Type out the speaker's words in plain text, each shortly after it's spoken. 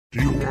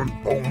Do you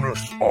want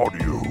bonus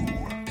audio?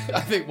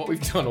 I think what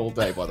we've done all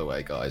day, by the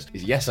way, guys,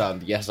 is yes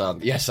and,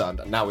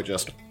 and now we're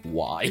just,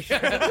 why?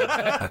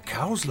 A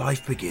cow's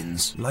life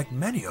begins, like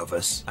many of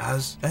us,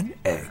 as an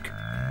egg.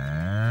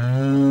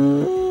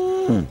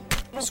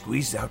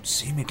 Squeezed out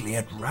seemingly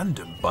at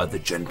random by the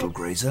gentle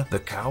grazer, the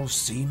cow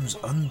seems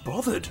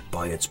unbothered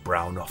by its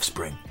brown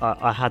offspring.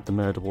 I had the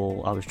murder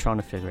wall. I was trying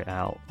to figure it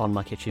out on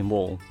my kitchen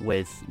wall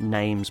with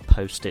names,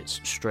 post-its,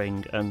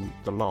 string, and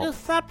the lot.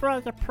 Is that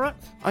Brother Prick?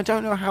 I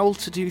don't know how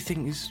to do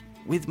things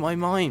with my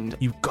mind.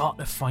 You've got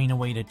to find a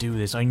way to do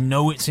this. I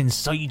know it's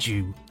inside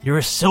you. You're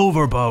a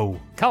silver bow.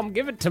 Come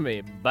give it to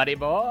me, buddy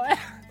boy.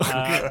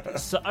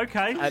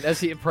 Okay. And as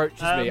he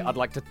approaches me, I'd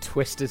like to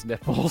twist his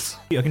nipples.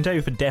 I can tell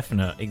you for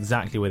definite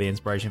exactly where the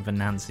inspiration for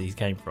Nancy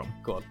came from.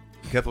 Go on.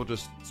 Careful,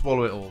 just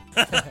swallow it all.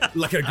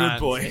 Like a good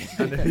boy.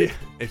 And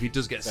if he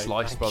does get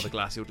sliced by the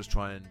glass, he'll just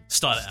try and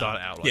Start it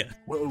out. Yeah.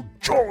 Well,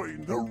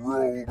 join the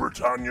Royal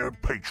Britannia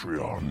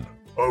Patreon.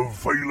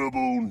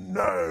 Available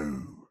now.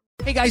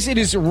 Hey guys, it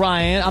is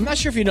Ryan. I'm not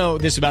sure if you know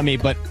this about me,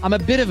 but I'm a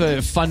bit of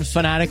a fun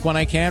fanatic when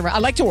I can. I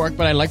like to work,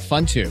 but I like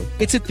fun too.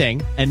 It's a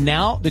thing. And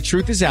now the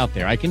truth is out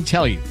there. I can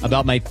tell you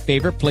about my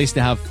favorite place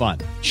to have fun.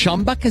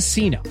 Chumba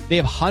Casino. They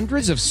have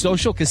hundreds of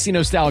social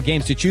casino style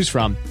games to choose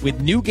from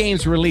with new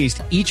games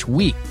released each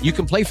week. You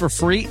can play for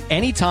free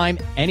anytime,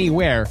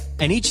 anywhere.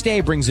 And each day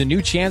brings a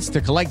new chance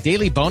to collect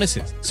daily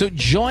bonuses. So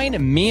join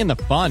me in the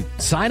fun.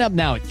 Sign up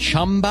now at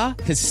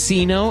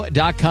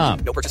ChumbaCasino.com.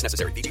 No purchase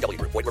necessary. VGW.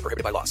 Void where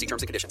prohibited by law. See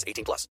terms and conditions.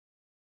 18+.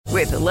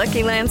 With the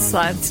Lucky Land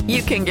Slots,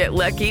 you can get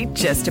lucky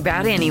just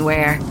about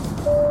anywhere.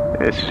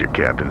 This is your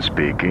captain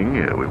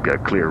speaking. We've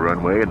got clear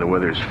runway and the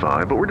weather's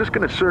fine, but we're just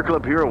going to circle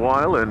up here a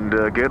while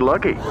and get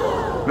lucky.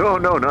 No,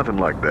 nothing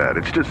like that.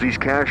 It's just these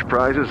cash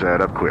prizes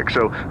add up quick.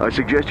 So I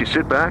suggest you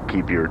sit back,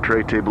 keep your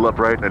tray table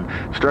upright, and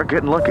start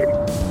getting lucky.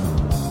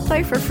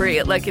 Play for free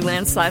at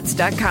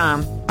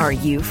LuckyLandSlots.com. Are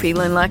you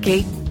feeling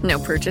lucky? No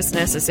purchase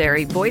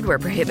necessary. Void where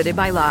prohibited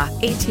by law.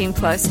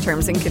 18+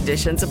 terms and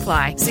conditions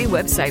apply. See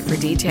website for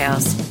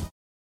details.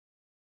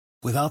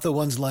 Without the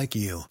ones like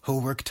you,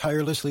 who work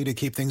tirelessly to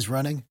keep things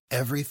running,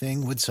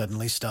 everything would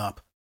suddenly stop.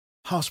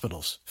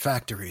 Hospitals,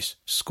 factories,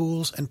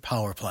 schools, and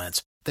power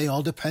plants, they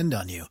all depend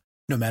on you.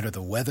 No matter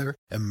the weather,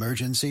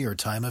 emergency, or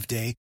time of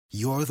day,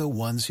 you're the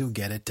ones who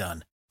get it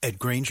done. At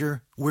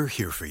Grainger, we're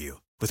here for you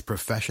with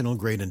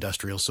professional-grade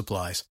industrial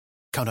supplies.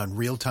 Count on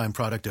real-time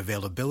product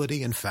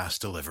availability and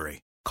fast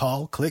delivery.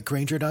 Call,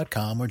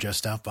 clickgrainger.com, or just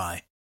stop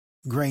by.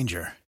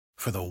 Grainger,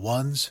 for the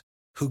ones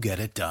who get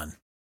it done.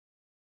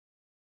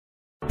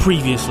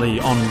 Previously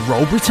on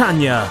Roll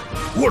Britannia.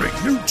 What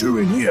are you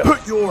doing here?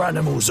 Put your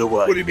animals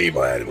away. What do you mean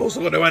by animals?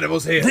 I've got no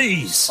animals here.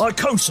 These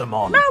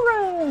Icosamon.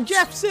 Maron!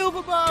 Jeff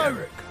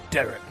Silverbow!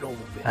 Derek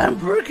Normanby. And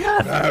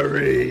Brooker.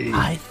 Harry.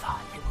 I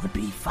thought it would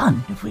be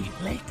fun if we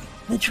licked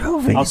the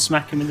trophy. I'll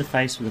smack him in the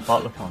face with a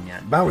bottle of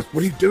cognac. Maris,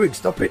 what are you doing?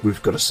 Stop it.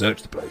 We've got to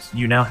search the place.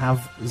 You now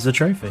have the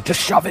trophy.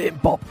 Just shove it in,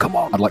 Bob. Come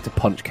on. I'd like to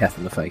punch Keth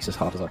in the face as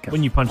hard as I can.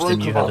 When you punched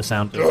him, you heard the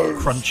sound of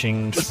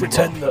crunching. Just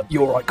pretend that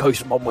your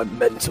Icosamon went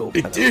mental.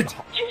 It did.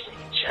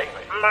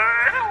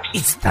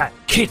 It's that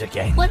kid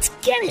again. Let's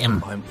get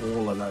him. I'm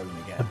all alone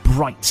again. A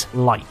bright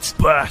light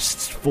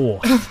bursts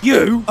forth.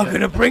 You are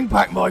going to bring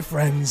back my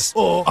friends,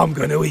 or I'm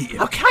going to eat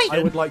you. Okay. I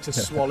would like to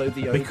swallow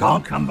the We ogre.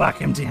 can't come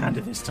back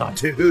empty-handed this time.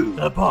 To who?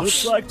 The boss.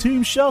 Looks like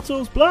two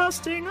shuttles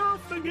blasting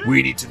off again.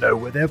 We need to know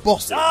where their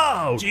boss is.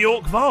 Oh,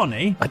 Georg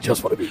Varney. I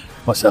just want to be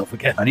myself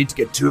again. I need to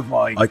get two of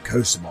my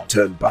Icosamon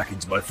turned back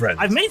into my friends.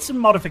 I've made some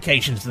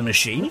modifications to the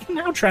machine. You can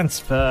now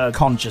transfer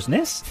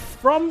consciousness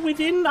from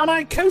within an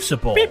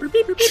icosapore.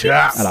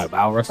 Hello,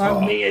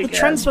 Malrus. Me The again.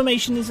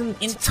 transformation isn't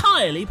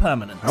entirely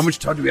permanent. How much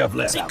time do we have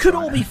left? It could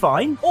all be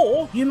fine,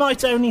 or you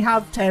might only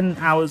have 10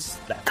 hours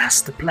left.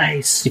 That's the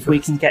place. If we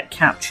can get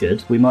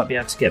captured, we might be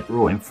able to get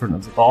brought in front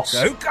of the boss.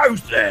 Who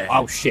goes there?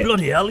 Oh, shit.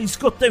 Bloody hell, he's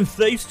got them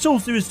thieves.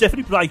 Tools is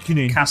definitely breaking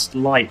in. Cast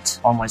light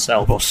on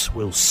myself. Boss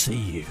will see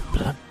you.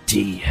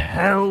 Bloody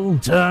hell.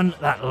 Turn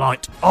that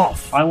light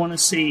off. I want to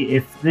see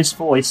if this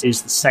voice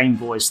is the same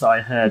voice that I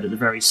heard at the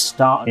very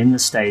start in the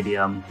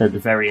stadium, at the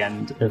very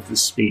end of the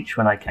speech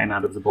when I came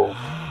out of the ball.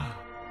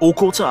 All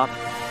caught up?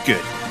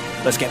 Good.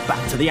 Let's get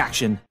back to the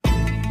action.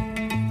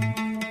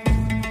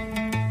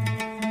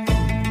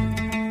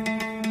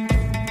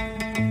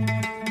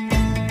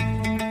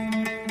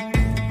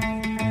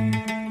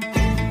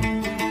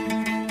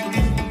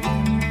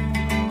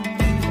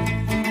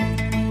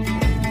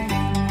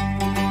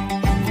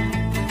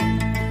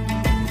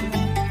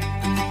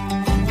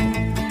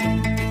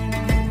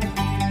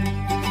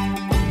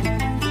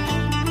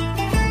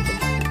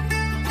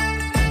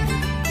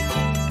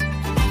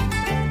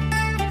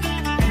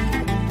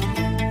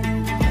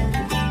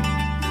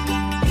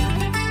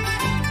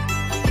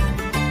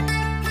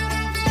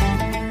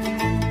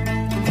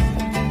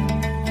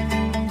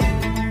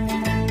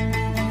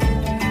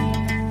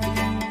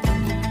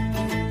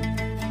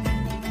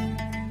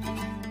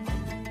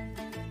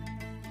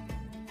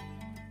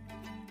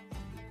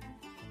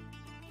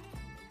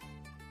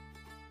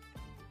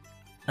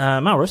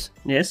 Malrus,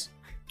 Yes?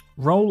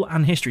 roll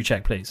and history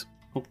check, please.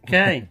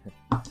 Okay.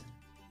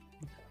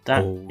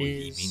 That Oh,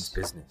 he is means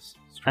business.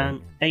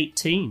 an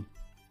 18.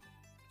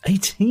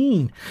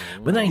 18.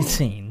 With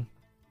 18,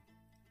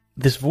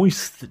 this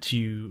voice that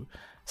you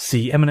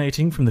see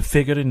emanating from the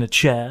figure in the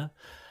chair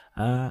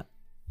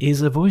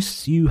is a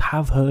voice you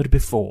have heard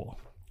before.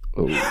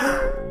 Oh,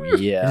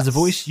 yes. It is a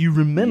voice you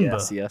remember.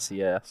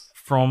 Yes.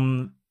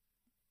 From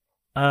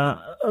a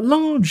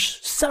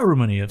large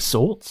ceremony of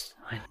sorts.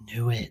 I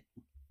knew it.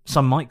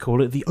 Some might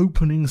call it the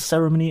opening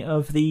ceremony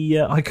of the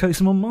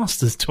Icosmon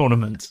Masters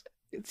tournament.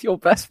 It's your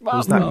best man.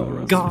 Was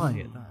that guy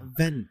at that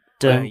event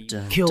where he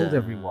killed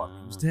everyone?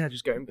 He was there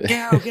just going,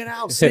 get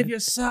out, save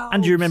yourself.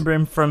 And you remember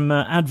him from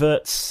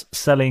adverts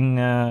selling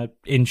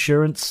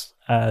insurance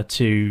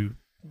to...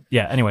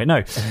 Yeah, anyway,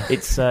 no.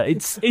 It's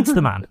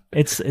the man.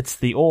 It's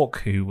the orc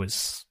who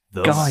was...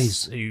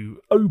 who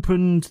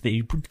opened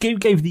the...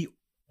 gave the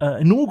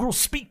inaugural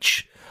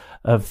speech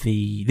of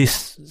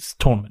this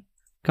tournament.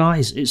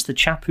 Guys, it's the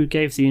chap who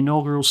gave the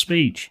inaugural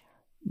speech.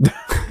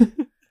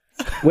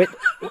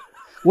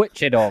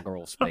 Which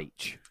inaugural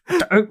speech?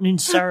 The opening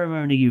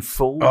ceremony, you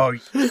fool. Oh,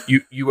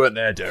 you weren't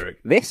there,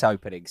 Derek. This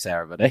opening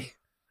ceremony?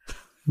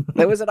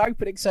 There was an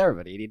opening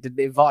ceremony and he didn't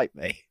invite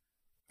me.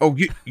 Oh,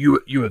 you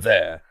were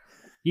there.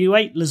 You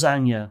ate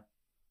lasagna.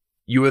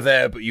 You were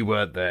there, but you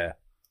weren't there.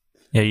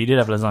 Yeah, you did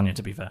have lasagna,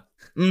 to be fair.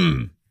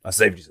 I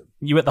saved you some.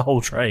 You ate the whole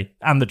tray.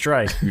 And the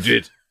tray. You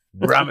did.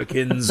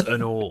 Ramekins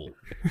and all.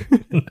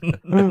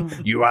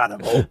 You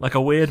animal. Like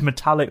a weird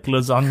metallic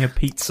lasagna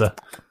pizza.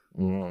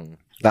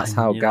 That's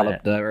how knew Gallop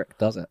it. Derek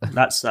does it.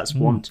 That's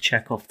one to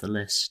check off the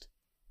list.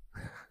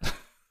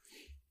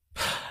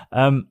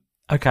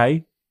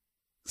 Okay.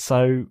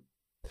 So,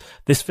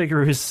 this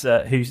figure is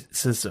who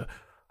says...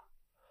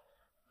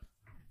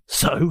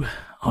 So,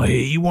 I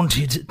hear you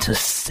wanted to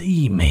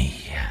see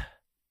me.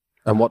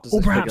 And what does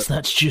Or this perhaps figure...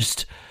 that's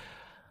just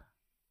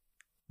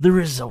the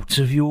result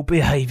of your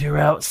behaviour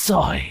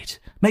outside.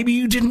 Maybe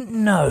you didn't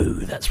know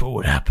that's what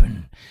would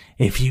happen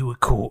if you were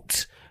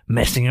caught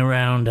messing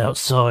around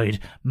outside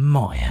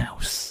my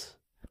house.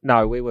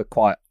 No, we were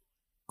quite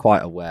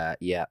aware,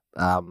 yeah.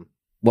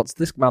 What's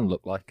this man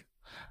look like?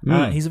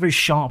 He's a very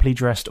sharply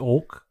dressed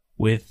orc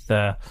with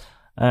a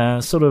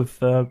very sort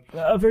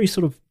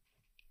of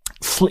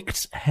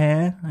slicked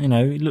hair. You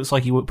know, it looks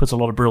like he puts a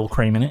lot of Brill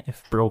cream in it,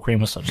 if Brill cream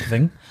was such a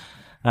thing.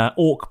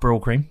 Orc Brill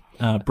cream,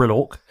 Brill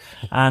orc,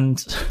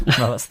 and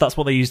well, that's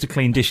what they use to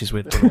clean dishes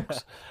with. Brill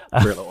orcs.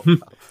 Brill orc.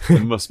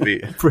 It must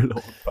be Brill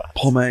orc.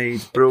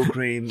 Pomade, Brill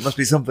cream, must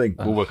be something.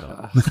 We'll work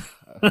on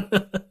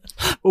it.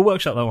 We'll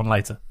workshop that one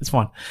later. It's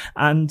fine.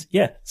 And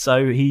yeah,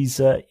 so he's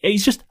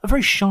just a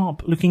very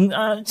sharp looking,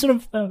 sort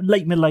of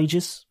late Middle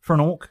Ages for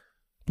an orc.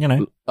 You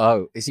know.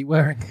 Oh, is he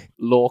wearing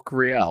Lorc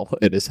Real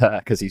in his hair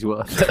because he's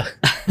worth it?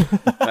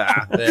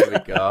 There we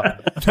go.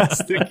 That's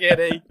the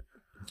kitty.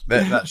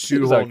 That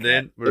shoehorned okay.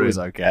 in. It was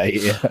okay.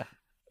 Yeah.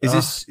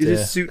 Is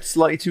his suit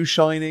slightly too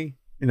shiny?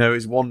 You know,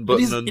 is one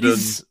button undone?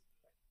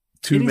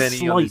 Too it many. Is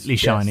slightly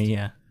shiny,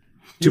 yeah.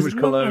 Too much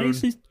cologne.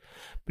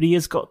 But he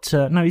has got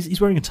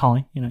he's wearing a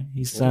tie. You know,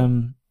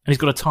 and he's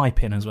got a tie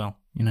pin as well.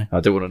 You know. I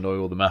don't want to annoy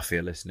all the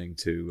mafia listening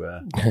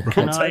to.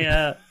 Can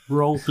I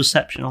roll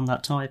perception on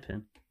that tie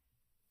pin?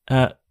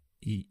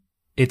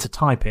 It's a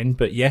tie pin,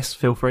 but yes,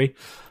 feel free.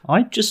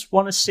 I just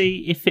want to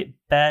see if it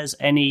bears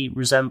any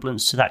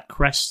resemblance to that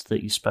crest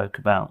that you spoke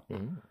about.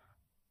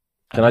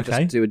 Can I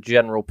just do a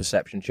general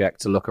perception check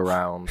to look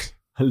around?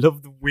 I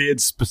love the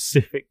weird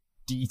specific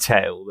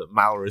detail that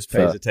Malrus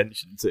pays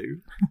attention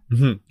to.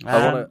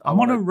 I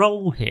want to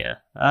roll here.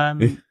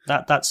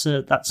 That's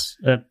the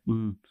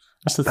 13.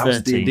 That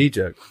was the D&D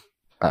joke.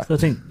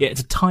 13. Yeah,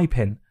 it's a tie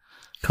pin.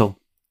 Cool.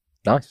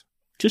 Nice.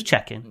 Just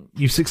checking.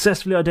 You've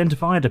successfully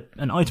identified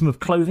an item of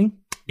clothing.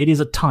 It is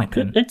a tie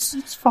pin.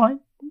 It's fine.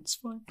 It's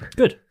fine.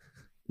 Good.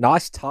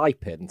 Nice tie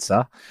pin,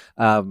 sir.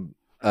 Can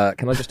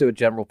I just do a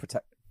general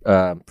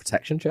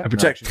protection check? A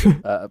protection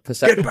check.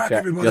 Perception Get back, check.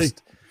 everybody.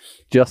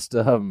 Just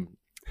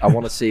I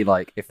want to see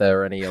like if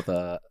there are any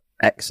other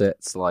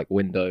exits, like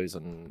windows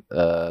and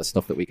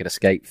stuff that we can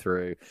escape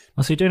through.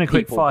 So you're doing a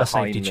quick fire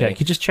safety check.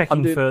 You're just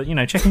checking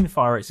checking the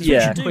fire exits.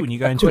 What you do when you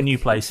go into a new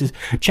place is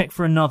check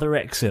for another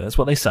exit. That's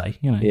what they say.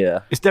 You know.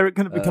 Yeah. Is Derek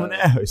going to become an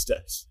air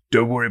hostess?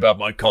 Don't worry about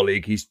my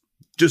colleague. He's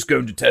just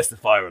going to test the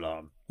fire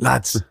alarm.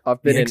 Lads,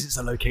 I've been the exits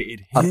are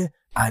located here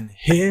and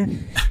here.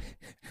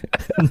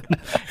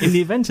 In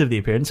the event of the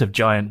appearance of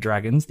giant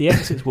dragons, the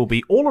exits will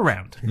be all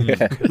around.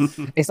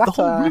 Is that the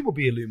whole room will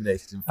be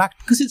illuminated, in fact,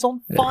 because it's on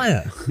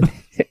fire.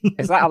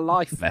 Is that a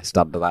life vest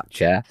under that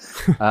chair?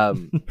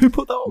 Who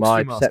put that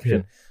my oxygen mask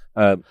here?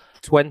 perception,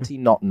 20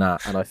 not nat,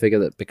 and I figure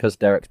that because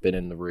Derek's been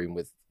in the room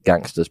with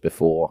gangsters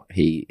before,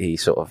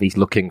 he's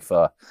looking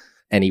for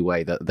any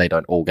way that they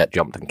don't all get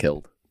jumped and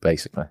killed,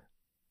 basically.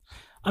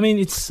 I mean,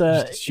 it's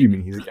Just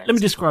assuming he's a gangster. let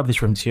me describe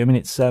this room to you. I mean,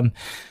 it's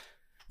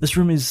this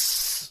room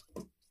is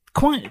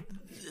quite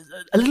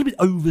a little bit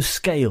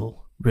overscale,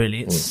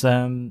 really. It's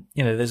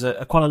there's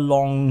quite a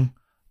long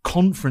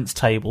conference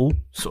table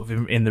sort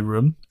of in the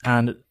room,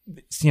 and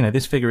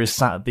this figure is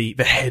sat at the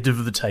head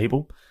of the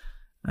table.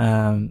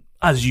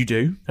 as you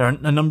do, there are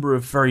a number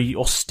of very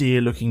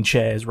austere-looking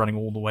chairs running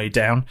all the way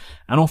down,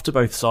 and off to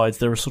both sides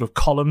there are sort of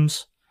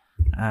columns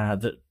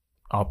that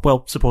are,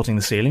 well, supporting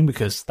the ceiling,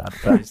 because that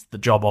is the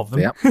job of them.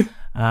 Yep.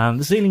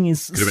 The ceiling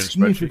is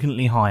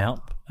significantly high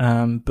up,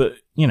 but,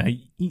 you know,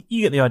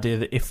 you get the idea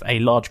that if a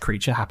large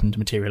creature happened to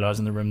materialise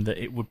in the room, that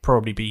it would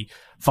probably be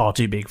far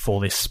too big for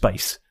this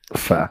space.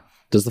 Fair.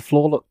 Does the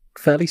floor look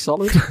fairly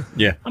solid?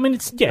 Yeah. I mean,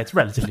 it's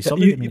relatively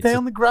solid. Are they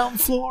on the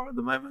ground floor at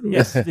the moment?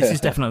 Yes, this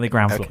is definitely the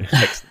ground floor.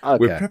 Okay,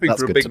 We're prepping that's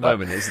for a good big to know.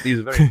 moment. These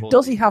are very important.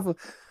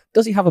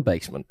 Does he have a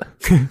basement?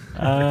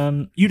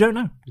 You don't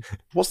know.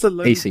 What's the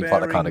load He seems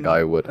like the kind of guy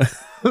who would.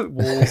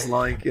 walls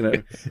like? You know,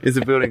 is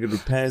the building good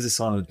repairs? Is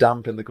sign of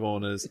damp in the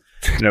corners?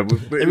 You know,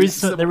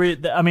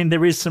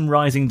 There is some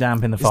rising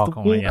damp in the far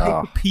corner.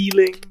 Yeah.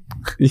 Peeling.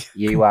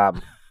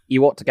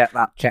 You ought to get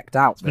that checked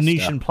out.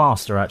 Venetian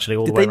plaster, actually,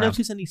 all Did the way they around.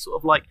 notice any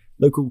sort of like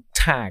local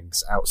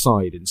tags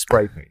outside in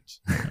spray paint?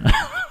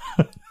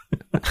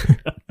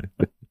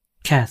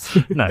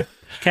 Kath. No.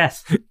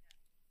 Kath.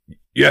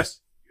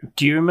 Yes.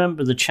 Do you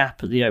remember the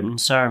chap at the opening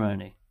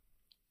ceremony?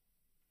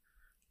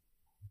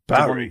 The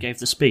one Barry. that gave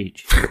the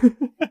speech?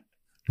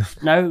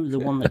 No, the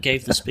one that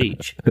gave the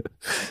speech.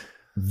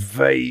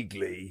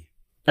 Vaguely.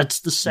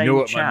 That's the same You know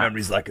what chap. my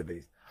memory's like of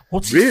these.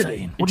 What's Really? he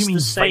saying? What do It's you mean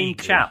the same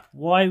vaguely? chap.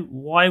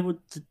 Why would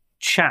the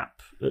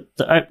chap at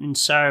the opening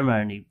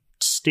ceremony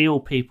steal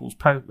people's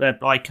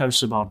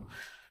Icosabon?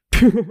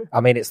 I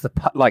mean, it's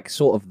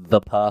sort of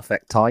the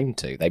perfect time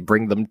to. They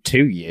bring them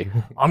to you.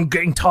 I'm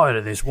getting tired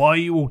of this. Why are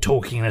you all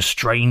talking in a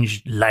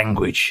strange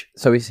language?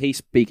 So is he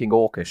speaking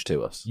Orcish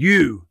to us?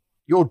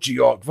 You're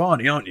Georg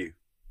Varney, aren't you?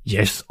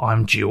 Yes,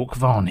 I'm Georg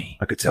Varney.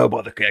 I could tell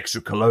by the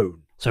extra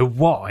cologne. So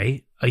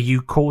why are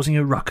you causing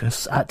a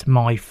ruckus at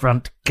my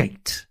front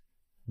gate?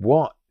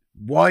 What?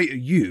 Why are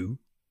you?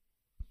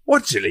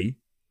 What, Tilly?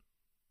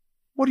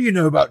 What do you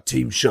know about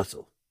Team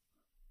Shuttle?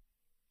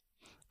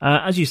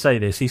 As you say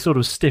this, he sort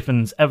of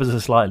stiffens ever so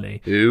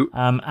slightly. Ew.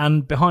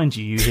 And behind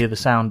you, you hear the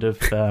sound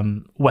of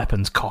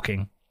weapons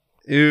cocking.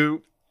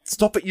 Ew.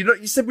 Stop it.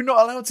 You said we're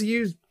not allowed to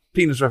use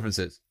penis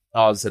references.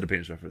 Oh, I said a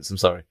penis reference. I'm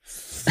sorry.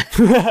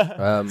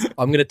 I'm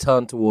going to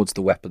turn towards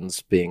the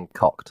weapons being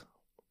cocked.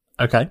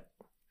 Okay.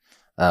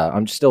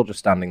 I'm still just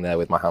standing there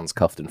with my hands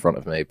cuffed in front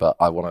of me, but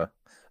I want to...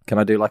 Can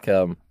I do like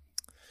an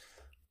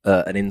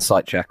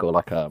insight check or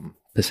like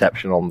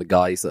perception on the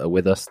guys that are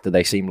with us? Do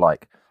they seem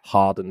like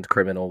hardened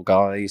criminal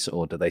guys,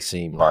 or do they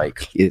seem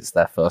like it's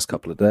their first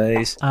couple of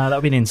days? That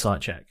would be an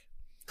insight check.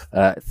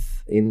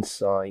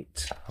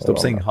 Insight. Stop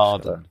saying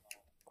hardened.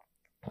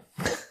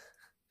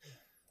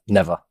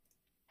 Never.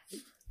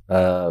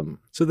 So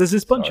there's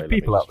this bunch sorry, of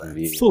people out there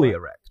fully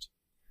erect.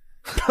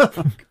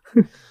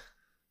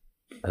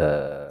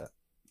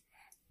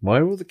 Why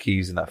are all the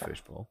keys in that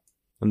fishbowl?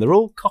 And they're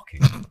all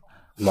cocking.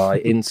 My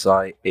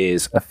insight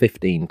is a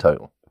 15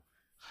 total.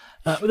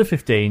 With a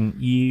 15,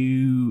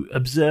 you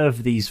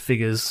observe these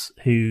figures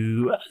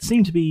who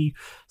seem to be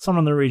somewhere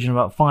in the region of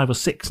about 5 or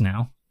 6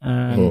 now,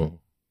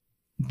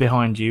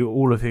 behind you,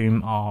 all of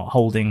whom are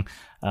holding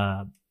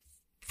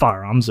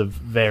firearms of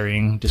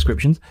varying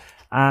descriptions,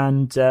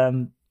 and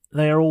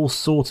they are all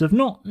sort of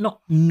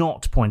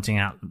not pointing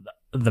out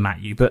them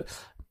at you, but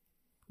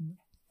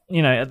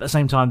you know, at the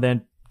same time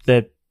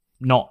they're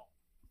not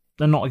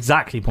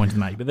exactly pointing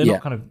them at you, but they're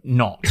not kind of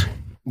not.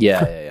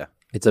 Yeah.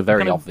 It's a very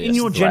kind of obvious in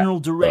your threat, general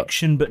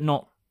direction, but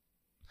not.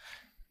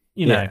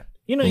 You know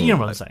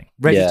what I'm saying.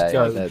 Ready to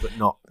go, but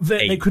not.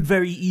 They could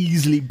very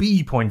easily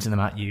be pointing them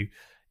at you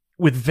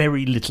with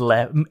very little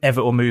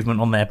effort or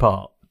movement on their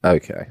part.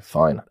 Okay,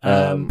 fine.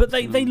 But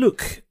they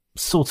look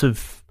sort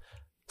of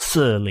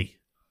surly.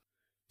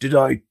 Did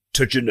I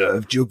touch a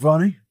nerve, Georg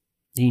Varney?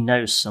 He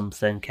knows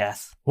something,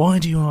 Kath. Why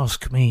do you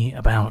ask me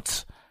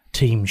about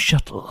Team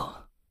Shuttle?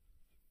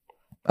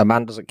 A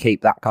man doesn't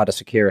keep that kind of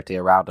security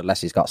around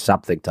unless he's got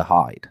something to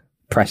hide.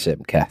 Press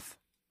him, Keth.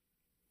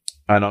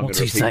 And What's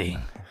he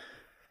saying?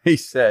 He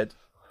said,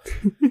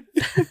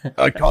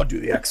 I can't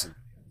do the accent.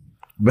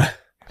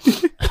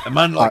 A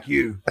man like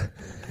you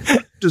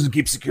doesn't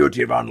keep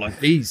security around like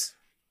these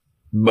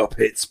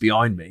muppets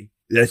behind me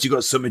unless you've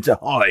got something to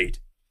hide.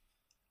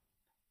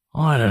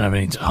 I don't have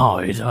anything to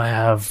hide. I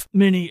have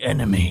many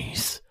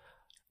enemies.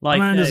 Like a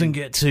man doesn't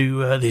get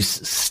to this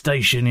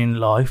station in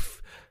life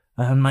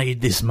and made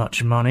this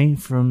much money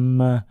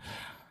from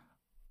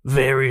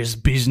various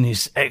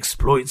business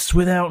exploits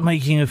without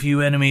making a few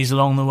enemies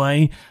along the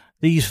way.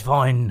 These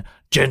fine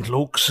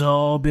gentlehooks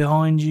are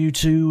behind you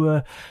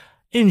to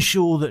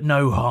ensure that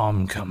no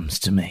harm comes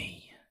to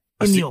me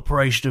in the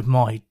operation of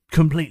my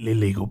completely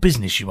legal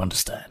business, you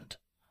understand.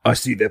 I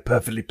see they're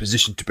perfectly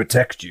positioned to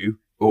protect you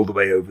all the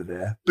way over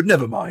there, but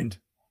never mind.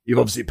 You've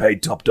obviously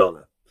paid top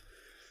dollar.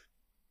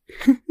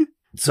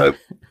 So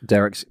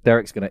Derek's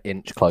going to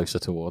inch closer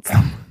towards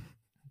them.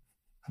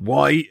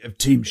 Why have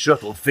Team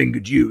Shuttle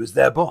fingered you as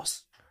their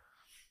boss?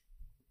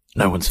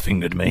 No one's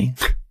fingered me.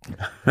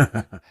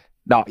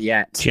 Not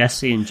yet.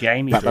 Jesse and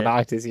Jamie But the did.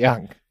 night is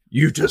young.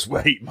 You just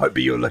wait, might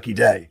be your lucky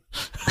day.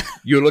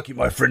 You're lucky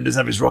my friend doesn't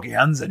have his rocky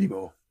hands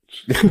anymore.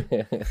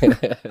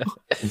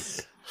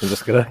 I'm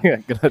just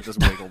gonna just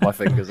wiggle my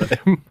fingers at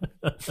him.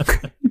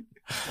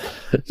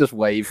 Just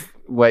wave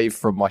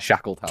from my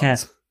shackled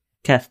hands.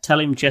 Kev, tell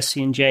him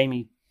Jesse and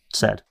Jamie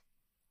said.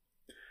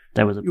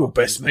 There was Your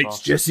best mates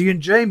Jesse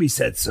and Jamie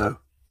said so.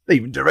 They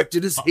even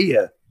directed us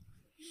here.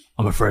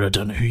 I'm afraid I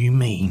don't know who you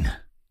mean.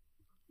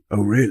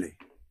 Oh, really?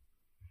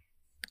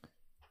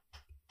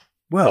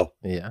 Well,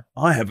 yeah.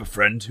 I have a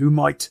friend who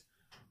might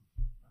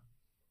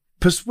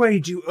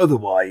persuade you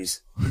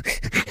otherwise.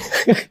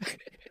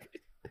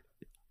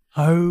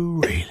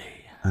 Oh, really?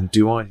 And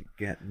do I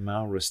get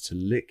Malrus to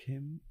lick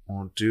him,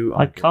 or do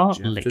I can't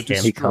get Jeff lick to him.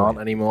 destroy He can't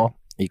anymore.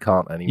 He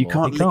can't anymore. You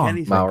can't lick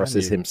anything. Malrus can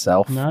is you?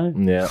 himself. No.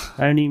 Yeah.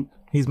 Only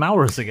He's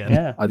Malrus again.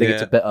 Yeah. I think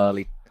it's a bit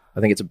early.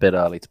 I think it's a bit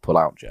early to pull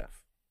out Jeff.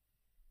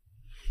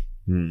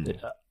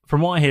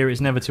 From what I hear,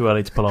 it's never too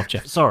early to pull off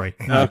Jeff. Sorry.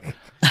 Okay.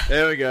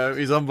 There we go.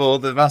 He's on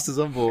board. The master's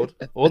on board.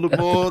 All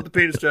aboard the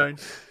penis train.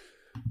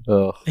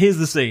 Here's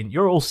the scene.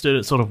 You're all stood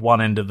at sort of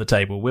one end of the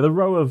table with a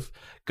row of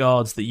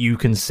guards that you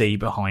can see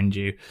behind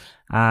you,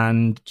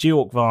 and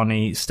Georg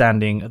Varney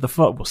standing at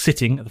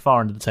sitting at the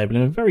far end of the table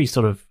in a very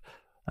sort of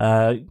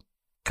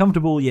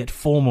comfortable yet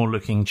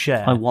formal-looking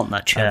chair. I want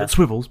that chair. That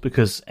swivels,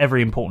 because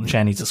every important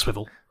chair needs a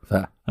swivel.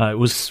 Fair. It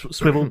was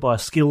swiveled by a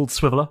skilled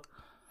swiveler,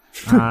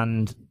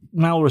 and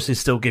Malrus is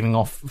still giving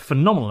off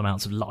phenomenal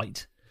amounts of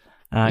light,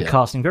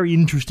 casting very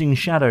interesting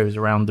shadows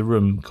around the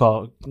room,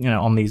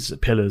 on these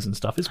pillars and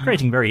stuff. It's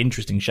creating very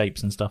interesting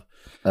shapes and stuff.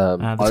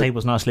 The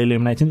table's nicely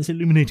illuminating. It's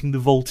illuminating the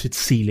vaulted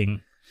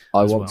ceiling.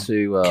 I want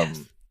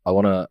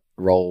to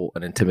roll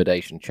an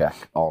intimidation check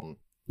on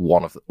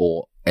one of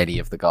or any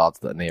of the guards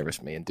that are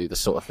nearest me, and do the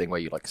sort of thing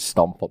where you like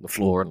stomp on the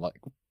floor and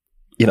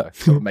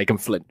sort of make them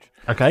flinch.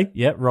 Okay,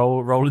 yeah,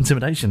 roll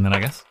intimidation then, I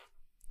guess.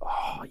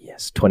 Oh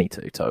yes,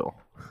 22 total.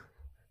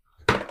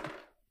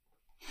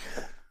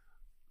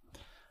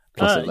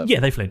 Yeah,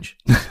 they flinch.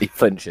 He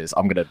flinches.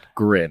 I'm going to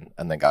grin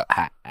and then go,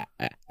 ha, ha,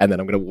 ha, and then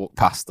I'm going to walk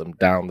past them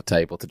down the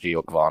table to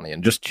Georg Varney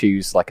and just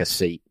choose like a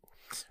seat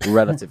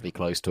relatively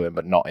close to him,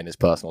 but not in his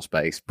personal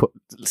space.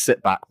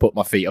 Sit back, put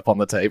my feet up on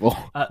the table.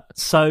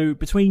 So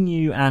between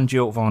you and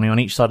Georg Varney on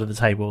each side of the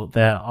table,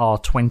 there are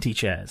 20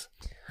 chairs.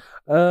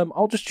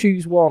 I'll just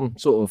choose one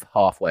sort of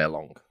halfway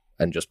along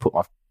and just put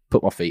my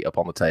feet up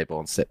on the table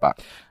and sit back.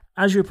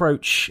 As you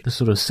approach the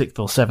sort of 6th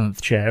or 7th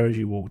chair, as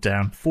you walk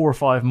down, 4 or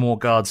 5 more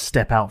guards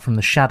step out from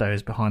the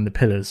shadows behind the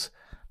pillars,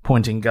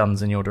 pointing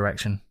guns in your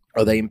direction.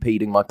 Are they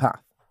impeding my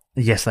path?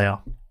 Yes, they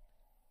are.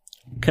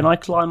 Can I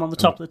climb on the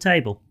top of the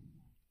table?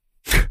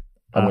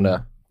 I'm going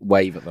to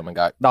wave at them and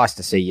go, nice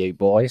to see you,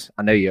 boys.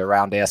 I know you're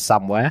around here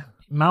somewhere.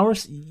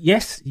 Malrus,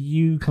 yes,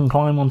 you can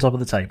climb on top of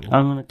the table.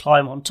 I'm going to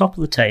climb on top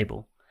of the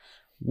table,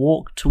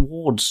 walk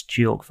towards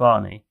Georg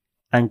Varney,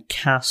 and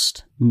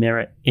cast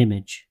Mirror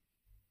Image.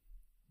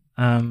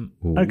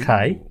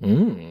 Okay.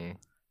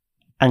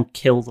 And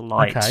kill the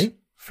light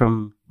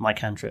from my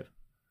cantrip.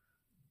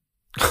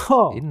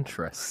 Oh.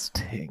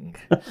 Interesting.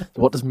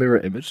 What does Mirror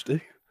Image do?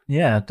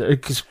 Yeah,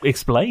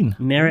 explain.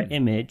 Mirror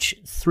Image,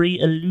 3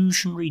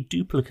 illusionary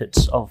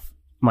duplicates of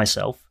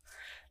myself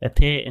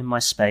appear in my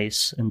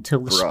space until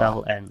the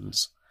spell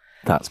ends.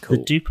 That's cool.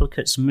 The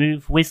duplicates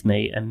move with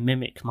me and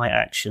mimic my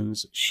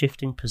actions,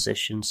 shifting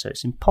position, so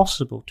it's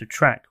impossible to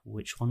track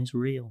which one is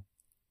real.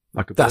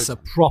 That's a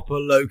proper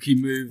Loki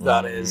move,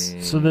 that is.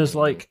 So there's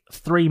like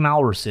 3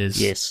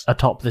 Malruses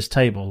atop this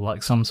table,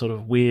 like some sort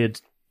of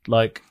weird,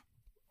 like,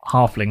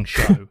 halfling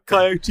show.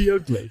 Coyote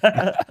Ugly.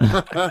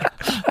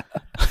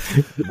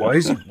 Why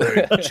is he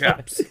wearing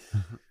chaps?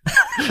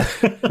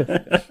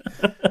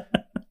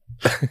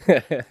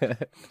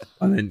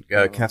 And then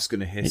Kaf's going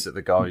to hiss at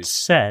the guys. It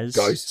says...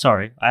 Guys.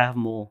 Sorry, I have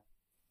more.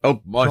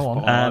 Oh, my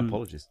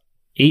apologies.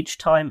 Each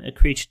time a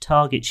creature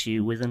targets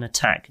you with an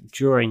attack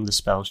during the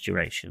spell's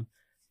duration,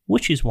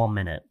 which is 1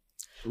 minute,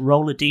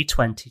 roll a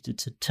d20 to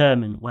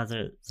determine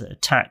whether the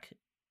attack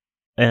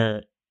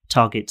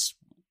targets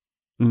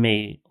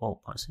me, or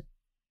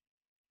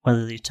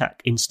whether the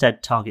attack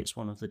instead targets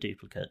one of the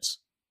duplicates.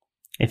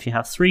 If you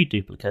have 3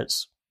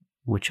 duplicates,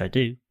 which I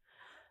do,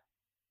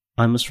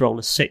 I must roll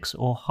a 6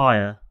 or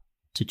higher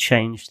to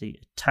change the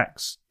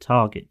attack's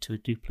target to a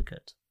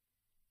duplicate.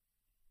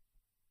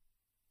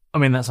 I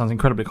mean, that sounds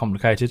incredibly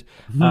complicated.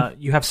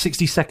 You have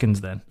 60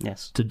 seconds then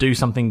to do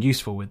something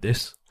useful with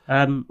this.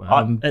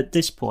 At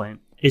this point,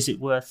 is it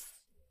worth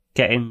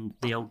getting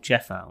the old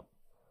Jeff out?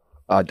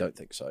 I don't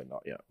think so,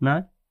 not yet.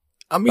 No?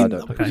 I mean,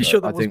 I'm pretty sure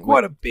there was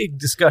quite a big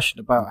discussion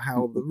about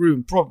how the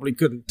room probably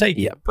couldn't take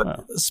it, but I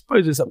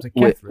suppose it's up to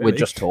Kev, really. We're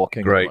just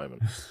talking at the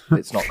moment.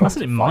 It's not. I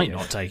said it might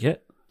not take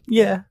it.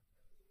 Yeah.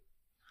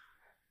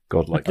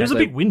 Godlike. There's a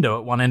big window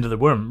at one end of the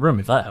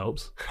room, if that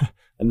helps.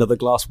 Another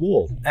glass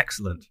wall.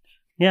 Excellent.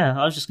 Yeah,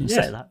 I was just going to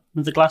say that.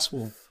 The glass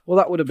wall. Well,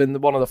 that would have been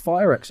one of the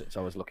fire exits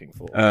I was looking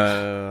for.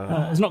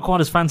 It's not quite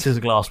as fancy as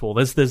a glass wall.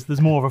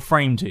 There's more of a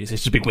frame to it. It's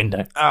just a big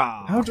window.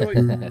 How do I...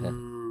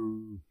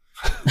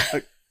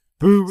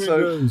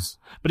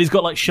 But he's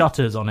got like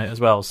shutters on it as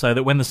well, so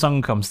that when the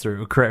sun comes through, it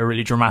will create a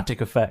really dramatic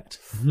effect.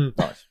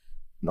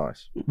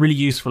 Nice. Really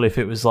useful if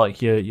it was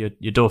like your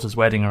daughter's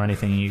wedding or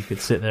anything. You could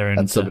sit there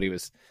and somebody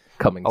was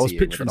coming I was to you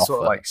with picturing an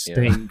sort of offer, like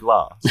stained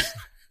glass.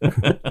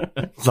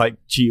 Like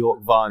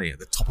Georg Vani at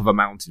the top of a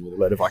mountain with a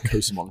load of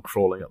Icosomon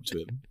crawling up to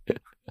him.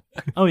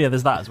 Oh yeah,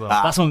 there's that as well.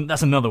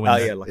 That's another window.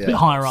 Oh, yeah, like a bit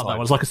higher up. That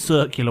one's like a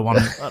circular one,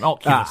 an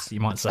Oculus,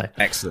 you might say.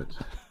 Excellent.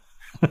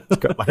 It's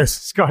got like a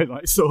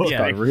skylight sort of.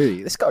 Yeah,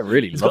 This guy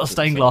really. He's got a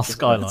stained glass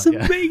skylight. It's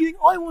amazing.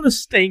 I want a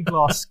stained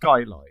glass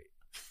skylight.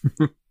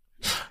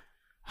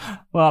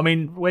 Well, I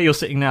mean, where you're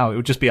sitting now, it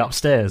would just be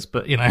upstairs,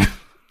 but you know.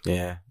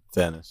 Yeah,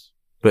 fairness.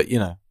 But you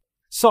know,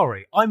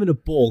 sorry, I'm in a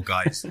ball,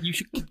 guys. You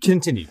should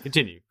continue.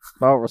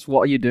 Malrus,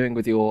 what are you doing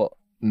with your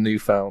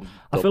newfound?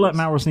 I feel like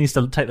Malrus needs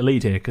to take the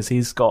lead here because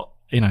he's got,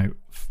 you know,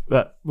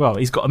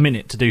 he's got a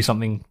minute to do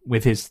something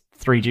with his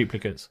 3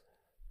 duplicates.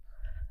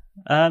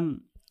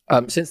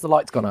 Since the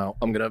light's gone out,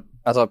 I'm gonna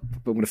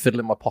fiddle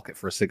in my pocket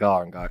for a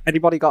cigar and go,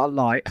 anybody got a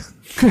light?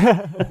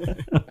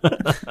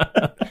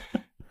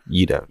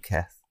 You don't,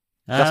 Kath.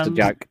 Just a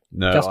joke.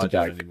 No, just I a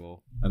joke don't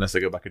anymore. Unless I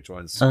go back and try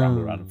and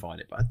scramble around and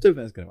find it. But I don't think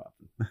that's going to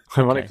happen.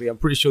 Ironically, I'm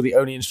pretty sure the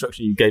only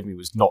instruction you gave me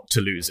was not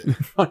to lose it.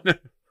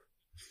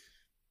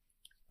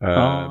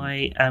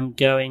 I am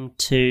going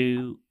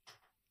to...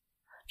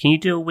 Can you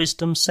do a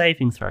wisdom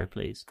saving throw,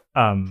 please?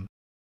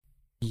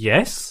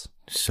 Yes.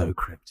 So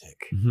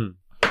cryptic.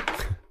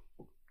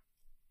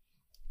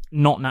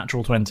 Not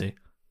natural 20.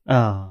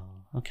 Oh,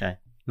 okay.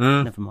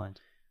 Never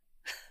mind.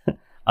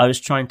 I was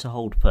trying to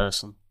hold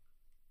person.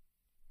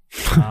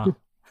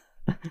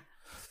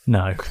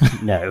 No.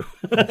 No.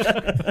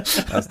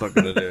 That's not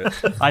going to do it.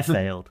 I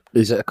failed.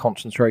 Is it a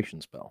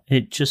concentration spell?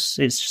 It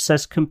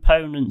says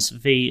components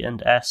V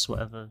and S,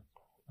 whatever.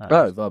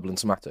 Verbal and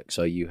somatic.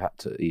 So you had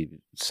to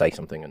say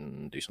something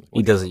and do something.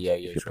 He does a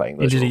yo-yo.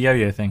 He did a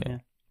yo-yo thing. Yeah.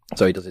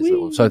 So he does his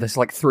little. So there's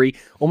like 3,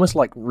 almost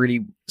like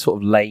really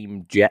sort of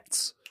lame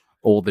jets,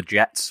 or the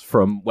jets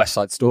from West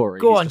Side Story.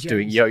 Go He's on, just James.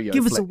 doing yo-yo.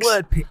 Give flicks. us a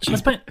word picture.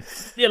 Let's paint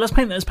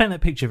that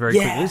picture very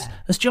quickly.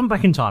 Let's jump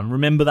back in time.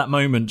 Remember that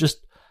moment.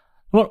 Just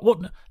what?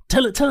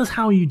 Tell us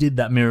how you did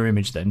that mirror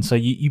image. Then, so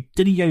you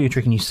did a yo-yo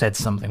trick and you said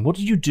something. What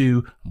did you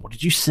do? What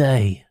did you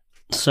say?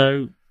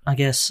 So I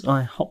guess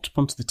I hopped up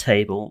onto the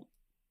table,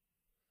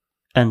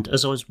 and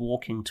as I was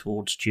walking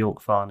towards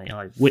Georg Vani,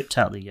 I whipped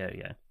out the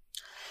yo-yo.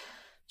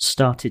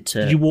 Started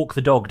to... Did you walk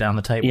the dog down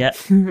the table? Yeah,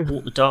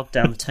 walked the dog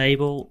down the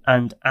table,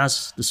 and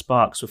as the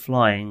sparks were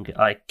flying,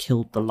 I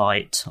killed the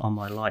light on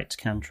my light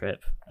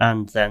cantrip,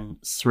 and then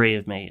 3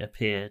 of me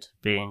appeared,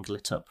 being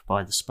lit up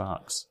by the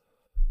sparks.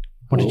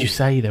 What did you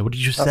say there? What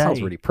did you say? That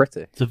sounds really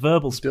pretty. It's a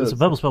verbal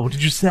spell. What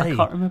did you say? I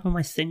can't remember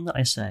my thing that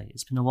I say.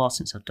 It's been a while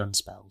since I've done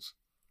spells.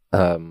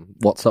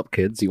 What's up,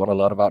 kids? You want to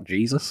learn about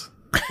Jesus?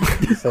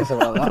 Say something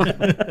like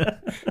that.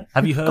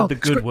 Have you heard the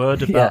good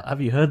word about? Yeah.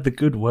 Have you heard the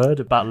good word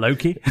about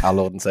Loki? Our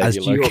Lord and Savior As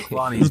Loki. Georg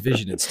Vani's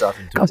vision is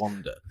starting to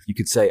wander, you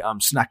could say, "I'm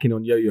snacking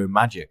on yo-yo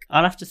magic."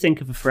 I'll have to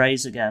think of a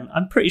phrase again.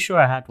 I'm pretty sure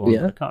I had one.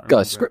 Yeah, but I can't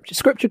guys, remember.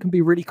 scripture can be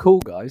really cool,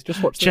 guys.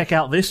 Just watch. Check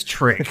out this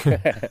trick.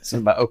 Something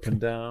about up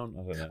and down.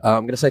 I don't know.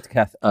 I'm going to say to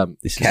Kath,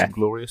 This Kath, is a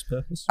glorious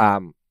purpose.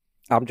 I'm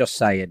just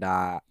saying,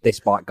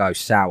 this might go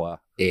sour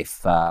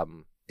if,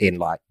 in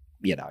like,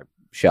 you know,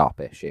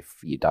 sharpish, if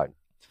you don't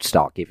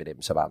start giving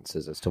him some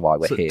answers as to why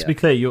we're here. To be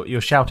clear,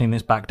 you're shouting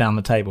this back down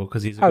the table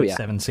because he's a good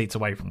 7 seats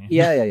away from you.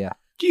 Yeah.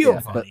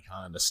 Georg Vani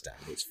can't understand.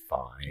 It's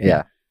fine.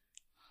 Yeah.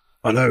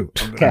 I know.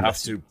 I'm going to have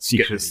to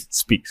secretly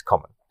speaks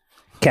common.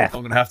 Kath,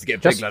 I'm going to have to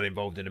get Big Lad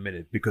involved in a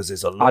minute because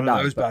there's a lot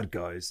of those bad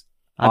guys.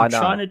 I'm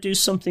trying to do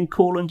something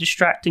cool and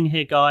distracting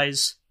here,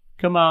 guys.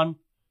 Come on.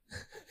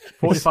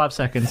 45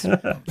 seconds.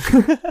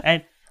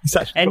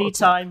 Any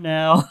time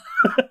now.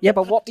 Yeah,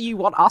 but what do you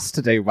want us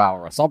to do,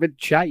 Walrus? I'm in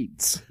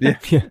chains. Yeah.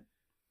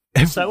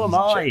 So am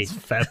I.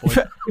 Fair point.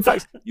 In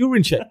fact, you're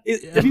in chains.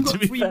 Have you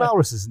got 3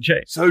 Walruses in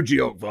chains? So,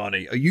 Georg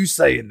Vani, are you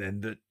saying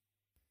then that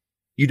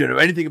you don't know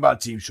anything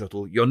about Team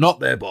Shuttle, you're not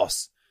their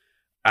boss,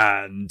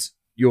 and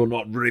you're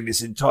not running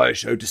this entire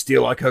show to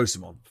steal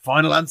Icosomon?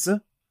 Final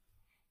answer?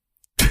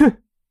 I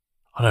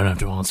don't have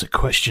to answer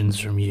questions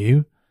from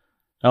you.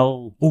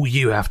 Oh. All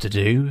you have to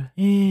do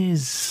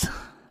is...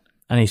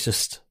 And he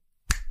just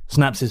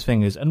snaps his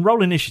fingers. And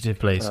roll initiative,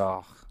 please.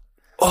 Oh,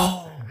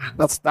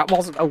 that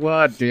wasn't a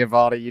word,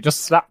 Giovanni. You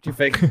just snapped your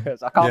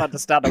fingers. I can't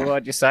understand a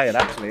word you're saying,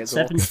 actually. It's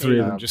 17. 3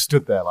 of them just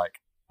stood there like,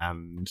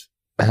 and...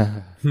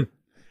 I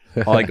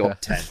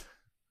got 10.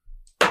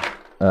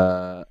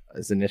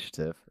 It's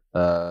initiative. I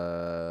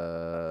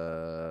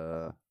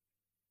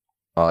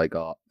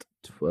got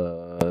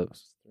 12.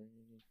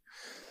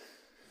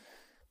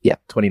 Yeah,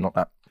 20, not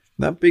that.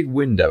 That big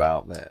window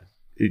out there,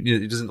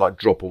 it doesn't like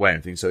drop away or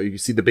anything, so you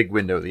see the big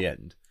window at the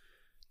end.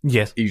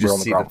 Yes. You just We're on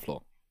the see ground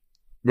floor.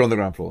 We're on the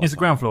ground floor. It's the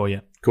ground floor, yeah.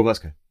 Cool, that's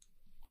good.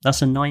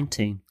 That's a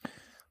 19.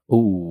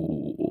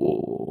 Ooh.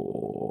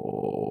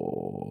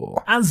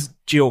 As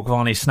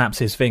Giovanni snaps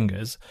his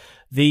fingers,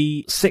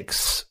 the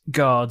 6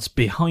 guards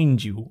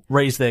behind you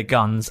raise their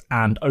guns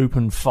and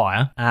open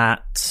fire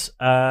at...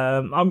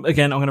 I'm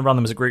going to run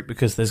them as a group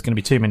because there's going to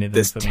be too many of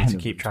them for me to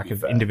keep track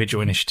of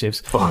individual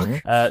initiatives. So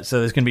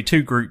there's going to be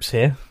 2 groups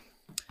here.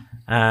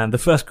 And the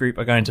first group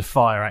are going to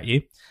fire at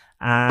you.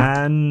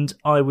 And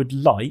I would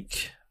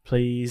like,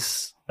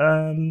 please...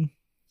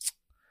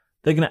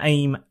 they're going to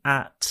aim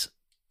at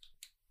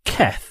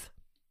Keth.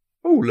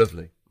 Oh,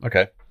 lovely.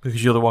 Okay.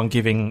 Because you're the one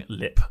giving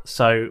lip.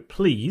 So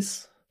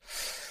please.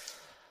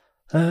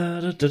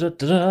 So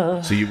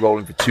you're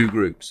rolling for 2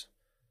 groups?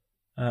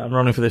 I'm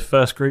rolling for the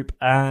first group,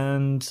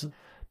 and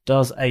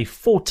does a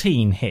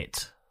 14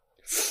 hit?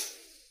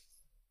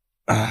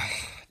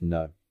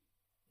 No.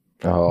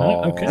 Oh,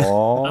 no? Okay.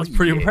 That's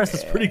pretty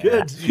impressive. That's pretty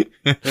good.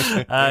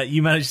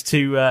 You managed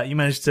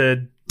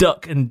to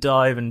duck and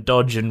dive and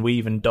dodge and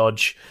weave and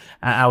dodge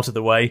out of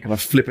the way. Can I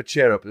flip a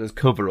chair up as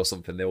cover or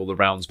something? All the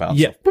rounds bounce.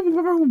 Yeah,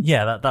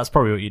 yeah. That's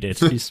probably what you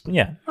did.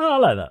 Yeah, I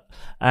like that.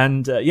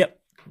 And yep.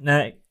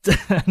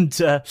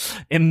 And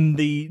in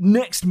the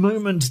next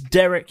moment,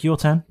 Derek, your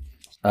turn.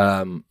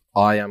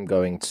 I am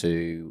going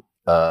to.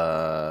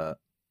 I'm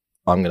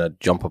going to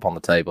jump up on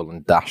the table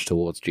and dash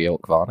towards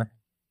Georg Varney.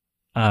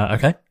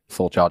 Okay.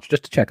 Full charge,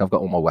 just to check I've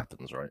got all my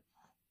weapons right.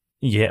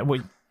 Yeah.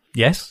 Well,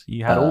 yes,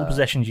 you had all the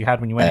possessions you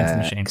had when you went into the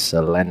machine.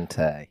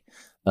 Excellente.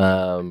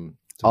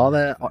 Are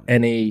there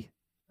any?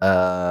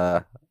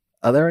 Are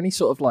there any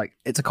sort of like?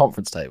 It's a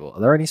conference table.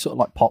 Are there any sort of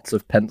like pots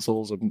of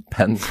pencils and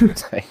pens on the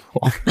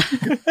table?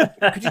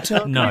 Could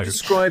you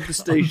describe the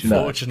station?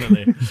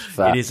 Unfortunately,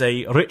 it is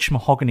a rich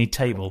mahogany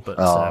table, but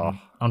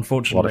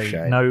unfortunately,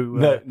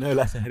 no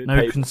letter-headed no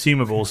paper.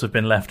 consumables have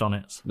been left on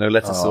it. No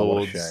letter What a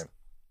swords. shame.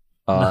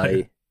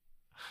 I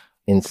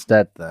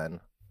instead then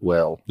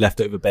will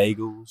Leftover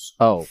bagels.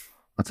 Oh,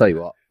 I'll tell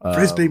you what.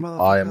 Frisbee,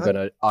 I'm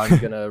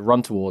gonna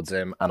run towards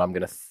him, and I'm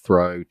gonna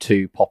throw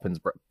 2 Poppins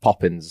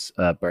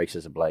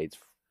braces of blades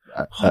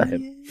at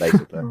him,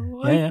 basically.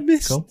 Yeah,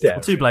 cool. Yeah.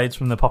 2 blades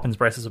from the Poppins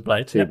braces of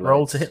blades. 2 Yeah, blades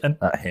roll to hit them.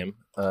 at him.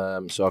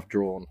 So I've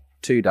drawn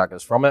 2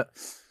 daggers from it.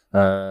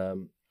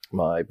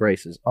 My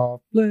braces are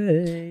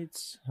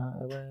blades.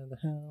 Where the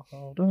hell?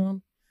 Hold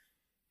on.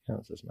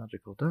 Counts as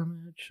magical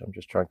damage. I'm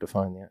just trying to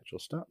find the actual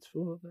stats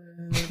for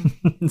them.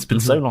 It's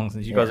been so long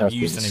since you guys have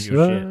used any of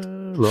your shit.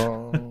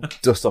 Long.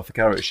 Dust off the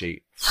carrot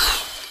sheet.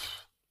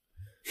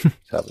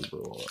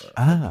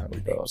 My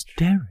name's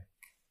Derek.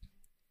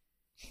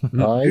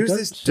 Who's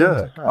this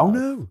Dirk? Oh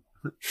no.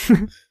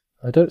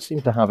 I don't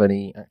seem to have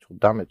any actual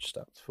damage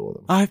stats for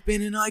them. I've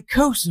been in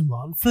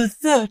Icosamon for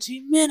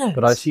 30 minutes.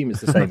 But I assume it's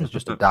the same as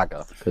just a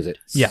dagger, because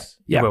it's... Yeah,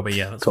 it will be,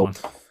 yeah, that's cool.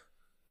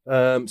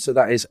 So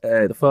that is,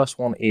 the first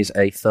one is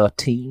a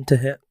 13 to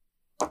hit.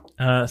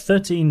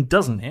 13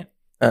 doesn't hit.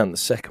 And the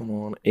second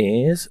one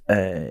is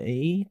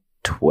a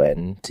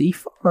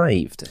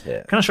 25 to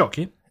hit. Can I shock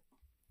you?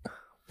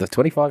 The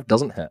 25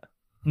 doesn't hit.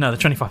 No, the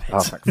 25 hits.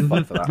 Oh, thank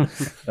fuck for that.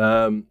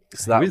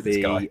 So that would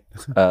be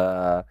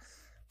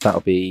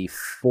that'll be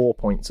 4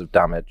 points of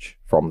damage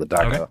from the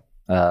dagger.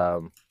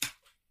 Okay.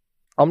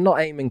 I'm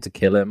not aiming to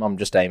kill him. I'm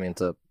just aiming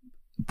to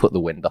put the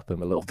wind up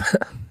him a little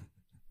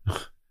bit.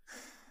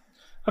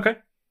 Okay.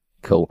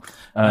 Cool.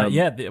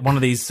 One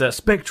of these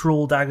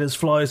spectral daggers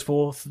flies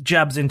forth,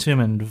 jabs into him,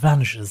 and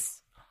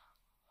vanishes.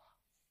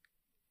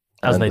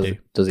 As they do.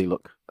 Does he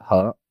look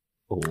hurt?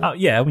 Oh,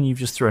 yeah, when you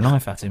just threw a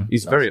knife at him.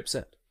 He's very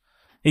upset.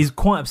 He's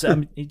quite upset. I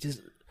mean, he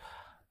just...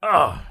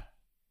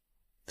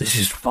 this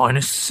is fine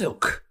as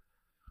silk.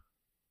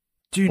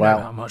 Do you know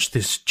how much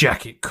this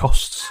jacket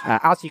costs?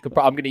 As you could,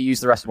 I'm going to use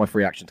the rest of my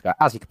free action to go.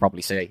 As you can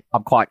probably see,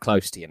 I'm quite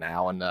close to you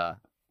now, and not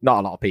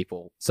a lot of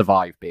people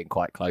survive being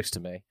quite close to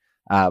me.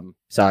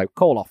 So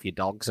call off your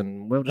dogs,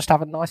 and we'll just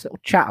have a nice little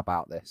chat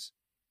about this.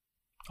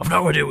 I've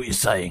no idea what you're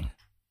saying.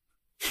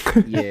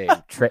 You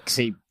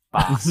tricksy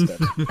bastard!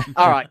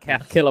 All right,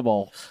 Kev, kill them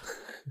all.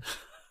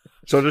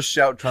 So I'll just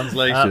shout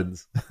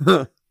translations.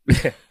 All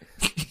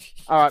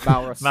right,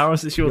 Maurus.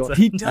 Maurus, it's your turn.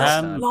 He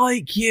doesn't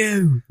like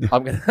you.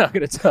 I'm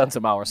gonna turn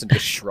to Maurus and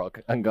just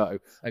shrug and go.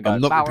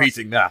 I'm not Maurus,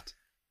 repeating that.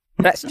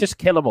 Let's just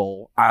kill them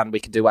all, and we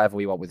can do whatever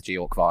we want with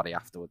Georg Varney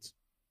afterwards.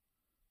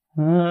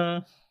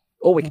 Or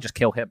we can just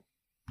kill him.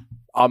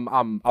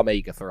 I'm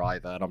eager for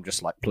either, and I'm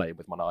just like playing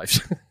with my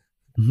knives.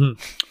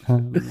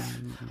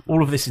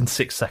 All of this in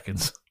 6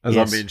 seconds. As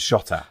I'm being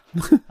shot at.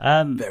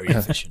 Very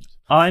efficient.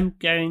 I'm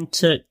going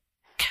to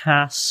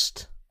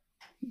cast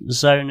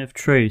Zone of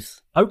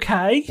Truth.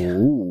 Okay.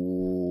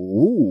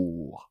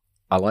 Ooh.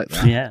 I like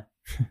that. Yeah.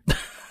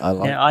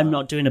 I'm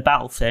not doing a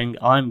battle thing.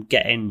 I'm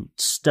getting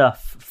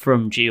stuff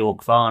from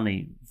Georg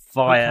Varney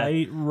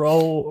via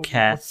roll.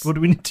 Keth. What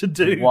do we need to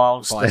do?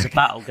 Whilst there's a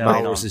battle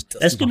going on.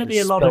 There's going to be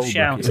a lot of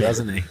shouting.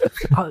 Hasn't he?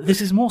 This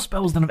is more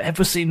spells than I've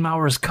ever seen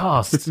Maurus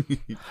cast.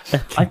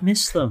 I've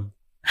missed them.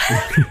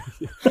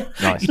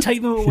 Nice. You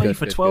take them away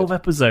for 12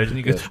 episodes, and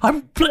he goes,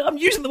 "I'm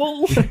using them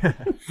all."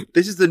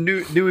 This is the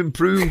new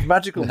improved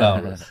magical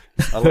power.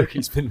 I like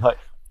he's been like,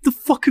 the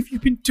fuck have you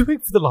been doing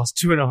for the last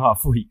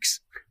 2.5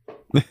 weeks?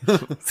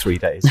 3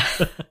 days.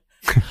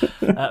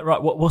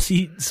 Right, what's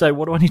he? So,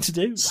 what do I need to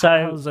do?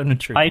 So, Zone of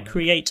Truth I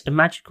create a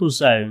magical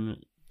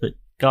zone that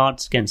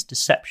guards against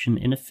deception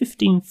in a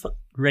 15-foot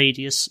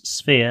radius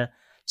sphere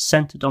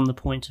centered on the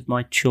point of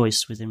my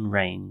choice within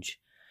range.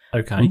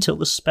 Okay. Until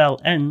the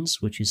spell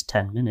ends, which is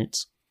 10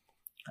 minutes.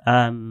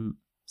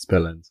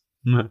 Spell ends.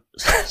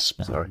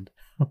 Spell Sorry. end.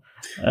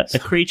 A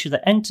creature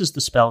that enters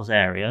the spell's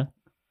area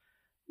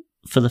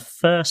for the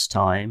first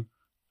time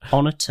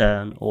on a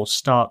turn or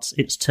starts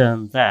its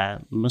turn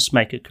there, must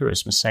make a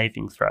charisma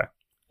saving throw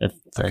of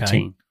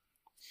 13.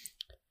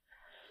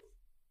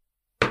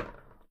 Okay.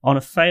 On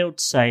a failed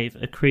save,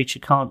 a creature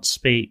can't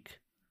speak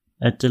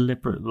a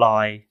deliberate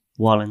lie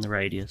while in the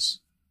radius.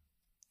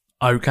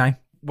 Okay.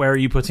 Where are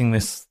you putting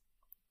this?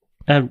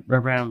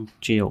 Around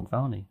Georg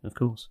Varney, of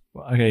course.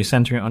 Okay,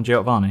 centering it on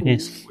Georg Varney?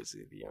 Yes. Was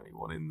it the only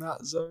one in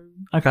that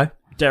zone? Okay.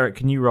 Derek,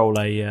 can you roll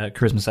a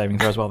charisma saving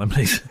throw as well then,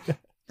 please?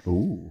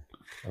 Ooh.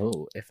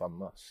 Oh, if I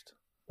must.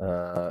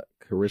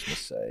 Charisma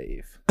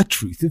save. A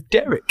truth of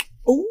Derek.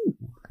 Ooh.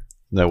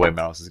 No way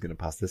Maros is going to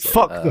pass this.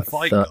 Fuck the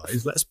fight,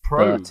 guys. Let's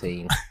probe.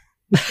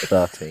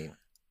 13.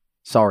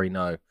 Sorry,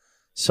 no.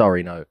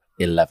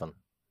 11.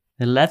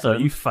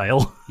 11? You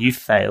fail. You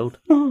failed.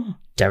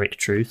 Derek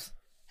Truth.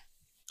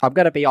 I'm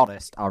going to be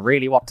honest. I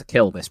really want to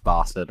kill this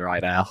bastard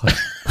right now.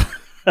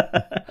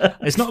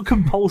 It's not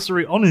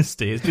compulsory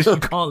honesty. It's just you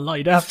can't lie.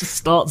 You don't have to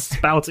start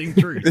spouting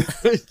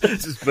truth.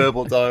 It's just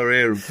verbal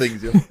diarrhea of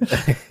things.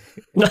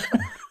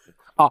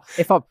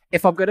 If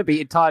I'm going to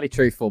be entirely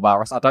truthful,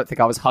 Maris, I don't think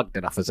I was hugged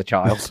enough as a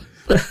child.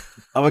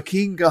 I'm a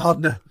keen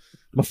gardener.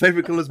 My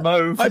favourite colour's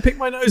mauve. I picked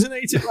my nose and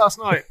ate it last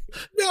night.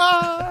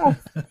 No!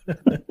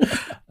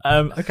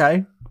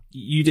 Okay.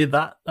 You did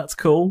that. That's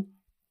cool.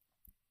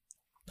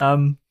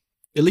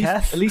 At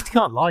least he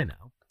can't lie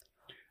now.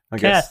 I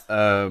guess.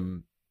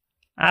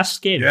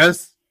 Ask him.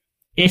 Yes?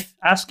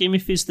 Ask him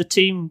if he's the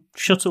team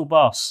shuttle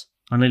boss.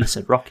 I nearly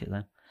said Rocket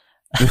then.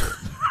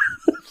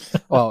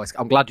 Well,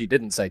 I'm glad you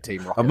didn't say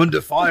Team Rocket. I'm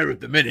under fire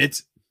at the minute.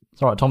 It's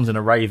all right, Tom's in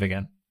a rave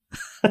again.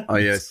 Oh,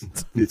 yes.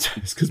 It's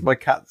because my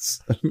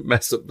cats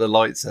mess up the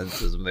light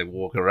sensors when they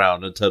walk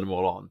around and turn them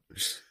all on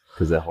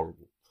because they're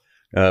horrible.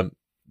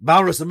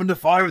 Maurus, I'm under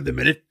fire at the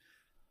minute.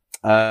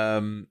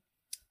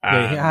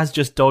 Yeah, he has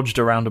just dodged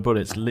around a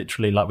bullet. It's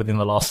literally like within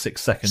the last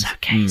 6 seconds. It's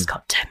okay, he's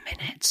got 10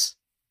 minutes.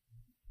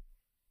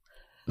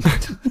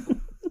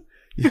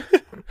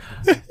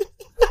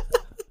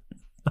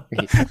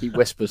 He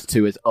whispers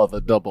to his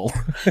other double.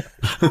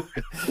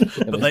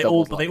 But they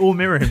all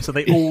mirror him, so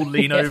they all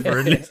lean over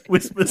and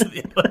whisper to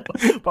the other,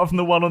 apart from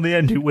the one on the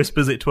end who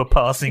whispers it to a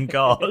passing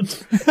guard.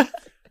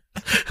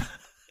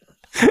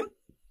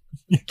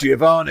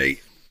 Giovanni,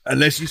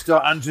 unless you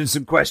start answering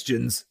some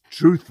questions,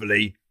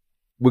 truthfully,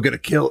 we're going to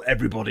kill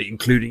everybody,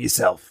 including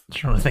yourself. I'm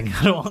trying to think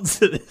how to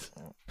answer this.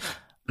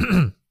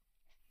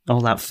 Oh,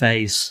 that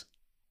face.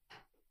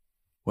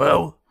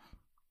 Well,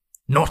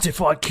 not if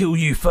I kill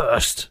you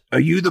first. Are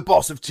you the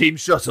boss of Team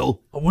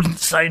Shuttle? I wouldn't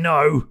say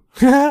no.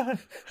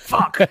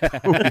 Fuck.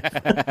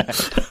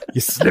 You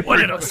slipped. Why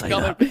did I say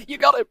that? You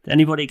got him. Did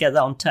anybody get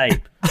that on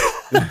tape?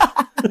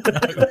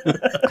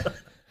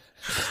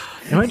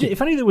 Imagine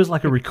if only there was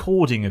like a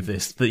recording of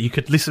this that you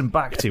could listen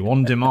back to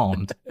on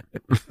demand.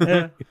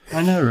 Yeah,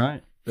 I know,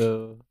 right?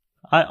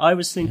 I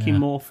was thinking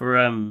more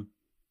for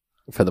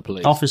the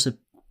police. Officer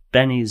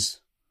Benny's.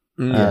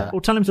 Well,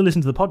 tell him to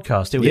listen to the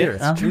podcast. He'll hear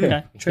it.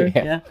 Okay, true.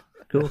 Yeah,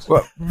 cool.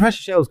 Well, Professor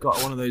Shell's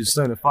got one of those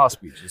Sonar Fast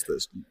speeches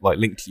that's like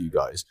linked to you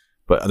guys,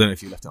 but I don't know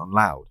if you left it on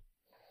loud,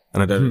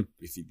 and I don't know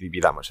if you'd be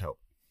that much help.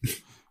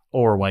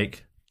 Or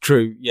awake.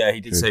 True. Yeah,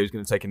 he did say he was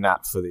going to take a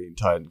nap for the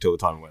entire until the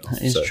time went off.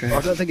 That is true.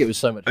 I don't think it was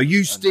so much. Are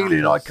you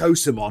stealing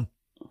Icosamon?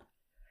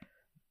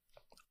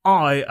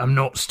 I am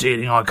not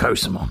stealing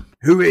Icosamon.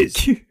 Who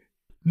is?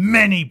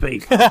 Many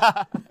people.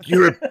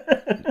 You're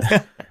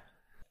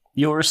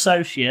Your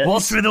associate.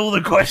 What's with all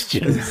the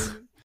questions?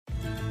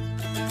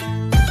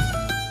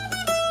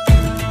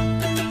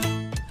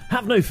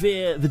 Have no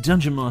fear, the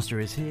Dungeon Master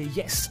is here.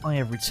 Yes, I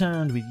have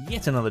returned with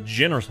yet another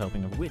generous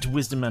helping of wit,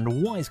 wisdom, and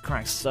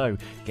wisecracks. So,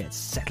 get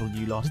settled,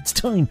 you lot. It's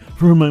time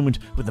for a moment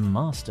with the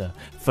Master.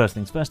 First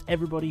things first,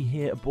 everybody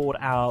here aboard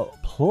our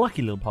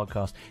plucky little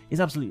podcast is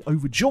absolutely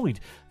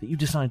overjoyed that you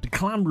decided to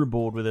clamber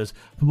aboard with us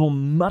for more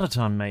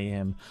Maritime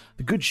mayhem.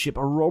 The good ship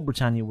Royal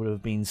Britannia would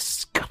have been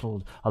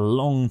scuttled a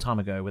long time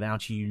ago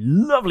without you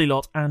lovely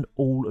lot and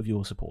all of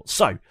your support.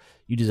 So,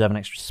 you deserve an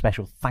extra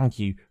special thank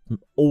you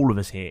from all of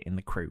us here in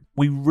the crew.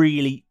 We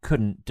really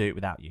couldn't do it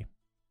without you.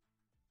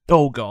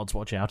 Oh gods,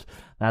 watch out.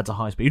 That's a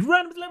high-speed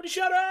random celebrity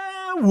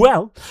shout-out!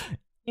 Well,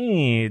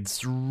 it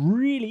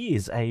really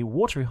is a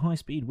watery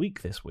high-speed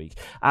week this week,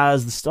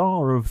 as the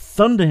star of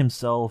Thunder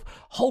himself,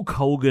 Hulk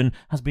Hogan,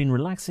 has been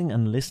relaxing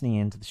and listening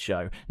into the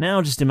show.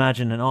 Now just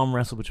imagine an arm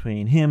wrestle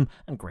between him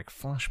and Greg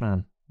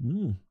Flashman.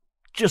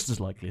 Just as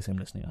likely as him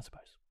listening, I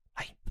suppose.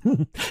 Hey.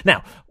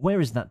 Now,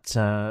 where is that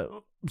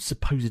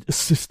supposed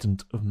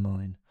assistant of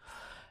mine?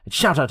 It's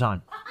shout-out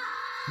time.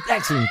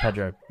 Excellent,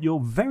 Pedro. You're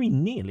very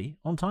nearly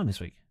on time this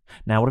week.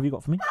 Now, what have you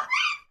got for me?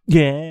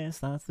 Yes,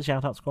 that's the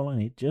shout-out scroll I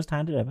need. Just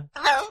hand it over.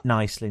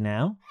 Nicely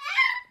now.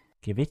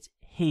 Give it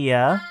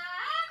here.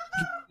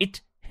 Give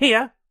it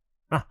here.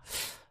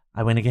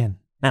 I win again.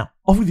 Now,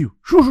 off with you.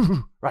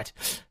 Right.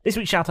 This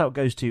week's shout-out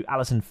goes to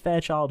Alison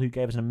Fairchild, who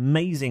gave us an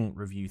amazing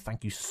review.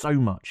 Thank you so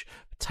much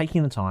for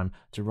taking the time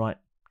to write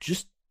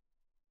just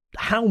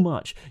how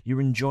much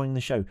you're enjoying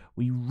the show.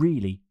 We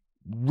really,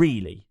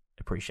 really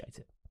appreciate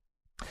it.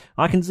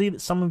 I can see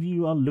that some of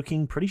you are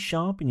looking pretty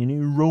sharp in your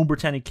new Royal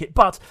Britannia kit,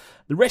 but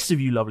the rest of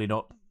you lovely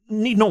lot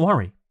need not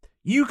worry.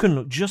 You can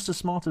look just as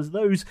smart as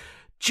those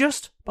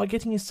just by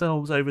getting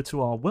yourselves over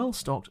to our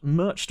well-stocked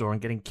merch store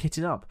and getting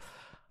kitted up.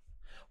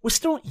 We're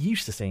still not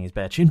used to seeing his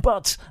bare chin,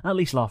 but at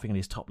least laughing at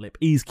his top lip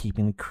is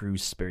keeping the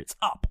crew's spirits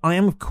up. I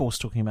am, of course,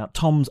 talking about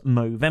Tom's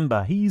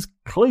Movember. He's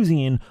closing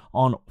in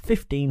on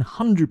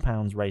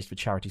 £1,500 raised for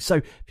charity. So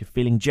if you're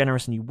feeling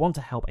generous and you want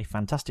to help a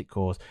fantastic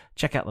cause,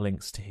 check out the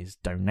links to his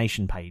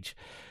donation page.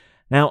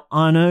 Now,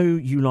 I know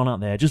you lot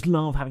out there just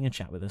love having a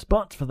chat with us,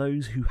 but for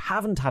those who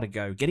haven't had a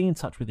go, getting in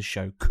touch with the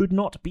show could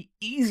not be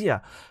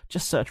easier.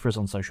 Just search for us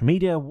on social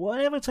media,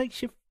 whatever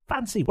takes you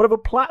fancy, whatever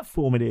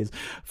platform it is.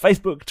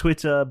 Facebook,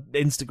 Twitter,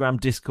 Instagram,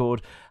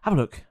 Discord. Have a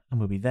look and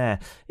we'll be there.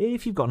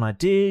 If you've got an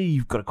idea,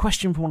 you've got a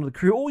question for one of the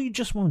crew, or you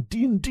just want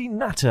D&D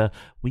natter,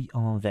 we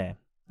are there.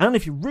 And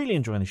if you're really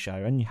enjoying the show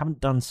and you haven't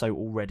done so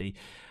already,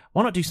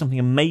 why not do something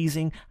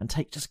amazing and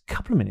take just a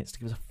couple of minutes to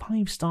give us a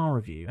 5-star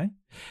review, eh?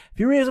 If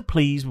your ears are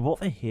pleased with what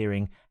they're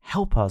hearing,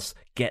 help us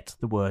get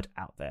the word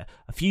out there.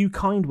 A few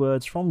kind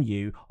words from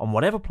you on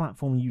whatever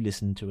platform you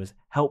listen to us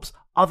helps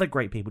other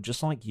great people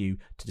just like you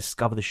to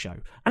discover the show.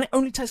 And it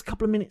only takes a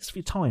couple of minutes of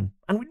your time,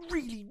 and we'd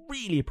really,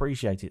 really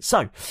appreciate it.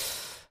 So,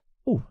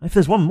 if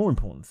there's one more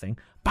important thing,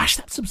 bash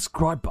that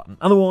subscribe button.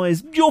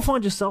 Otherwise, you'll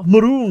find yourself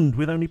marooned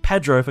with only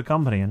Pedro for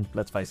company, and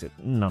let's face it,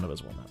 none of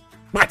us want that.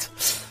 Right,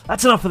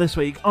 that's enough for this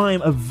week.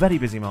 I'm a very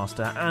busy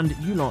master, and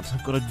you lot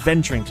have got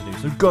adventuring to do,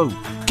 so go!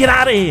 Get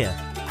out of here!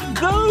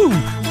 Go!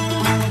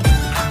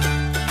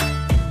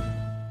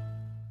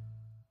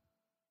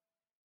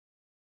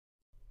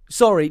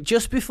 Sorry,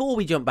 just before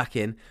we jump back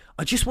in,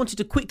 I just wanted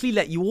to quickly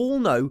let you all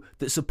know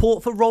that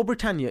support for Royal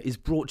Britannia is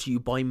brought to you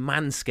by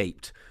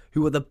Manscaped,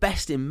 who are the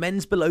best in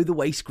men's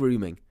below-the-waist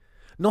grooming.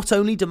 Not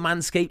only do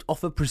Manscaped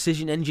offer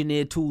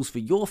precision-engineered tools for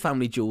your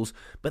family jewels,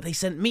 but they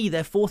sent me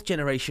their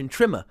 4th-generation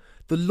trimmer,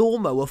 the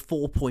Lawnmower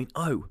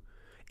 4.0.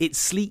 It's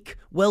sleek,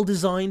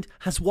 well-designed,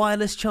 has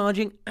wireless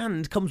charging,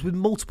 and comes with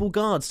multiple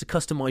guards to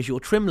customise your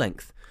trim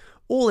length.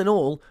 All in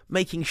all,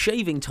 making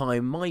shaving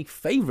time my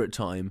favourite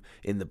time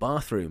in the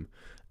bathroom.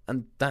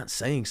 And that's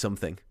saying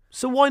something.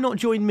 So why not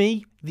join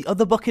me, the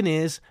other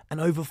Buccaneers, and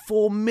over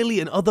 4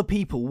 million other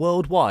people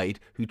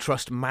worldwide who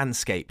trust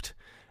Manscaped?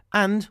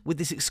 And with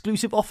this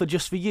exclusive offer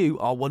just for you,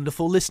 our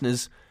wonderful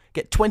listeners,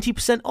 get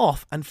 20%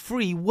 off and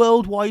free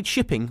worldwide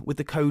shipping with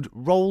the code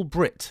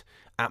ROLLBRIT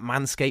at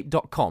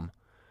manscaped.com.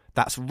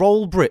 That's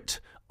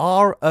ROLLBRIT,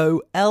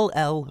 ROLLBRIT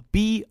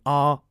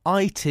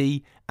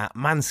at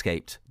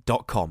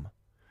manscaped.com.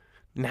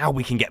 Now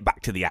we can get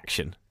back to the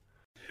action.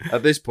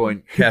 At this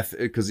point, Keth,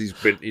 because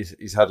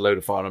he's had a load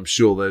of fire, and I'm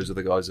sure those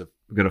other guys are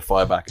going to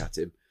fire back at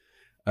him.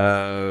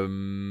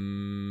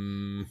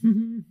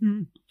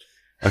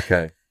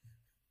 Okay.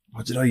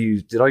 What did I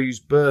use? Did I use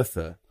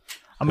Bertha?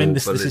 I mean,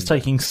 this is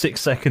taking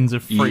 6 seconds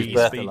of free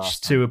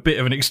speech to a bit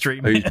of an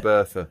extreme. I used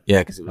Bertha. Yeah,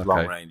 because it was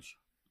long range.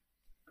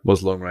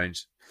 Was long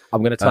range.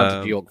 I'm going to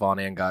turn to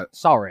Giovanni and go,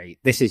 sorry,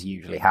 this is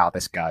usually how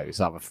this goes,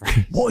 I'm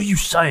afraid. What are you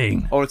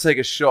saying? I want to take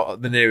a shot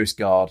at the nearest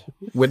guard.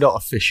 We're not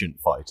efficient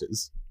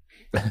fighters.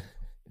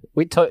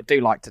 We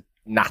do like to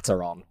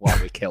natter on while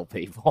we kill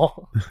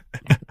people.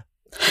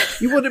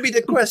 You wanted me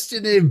to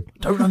question him.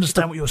 Don't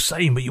understand what you're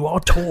saying, but you are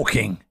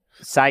talking.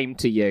 Same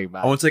to you,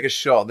 man. I want to take a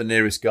shot at the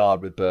nearest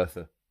guard with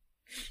Bertha.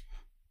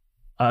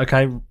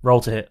 Okay, roll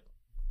to hit.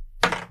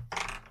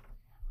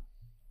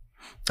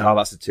 Oh,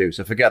 that's a 2,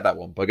 so forget that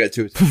one, but I get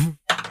 2.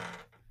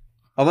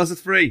 Oh, that's a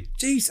 3.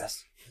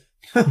 Jesus.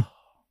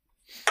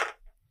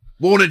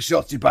 Warning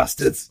shots, you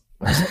bastards.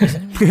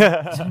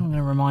 Is anyone going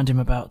to remind him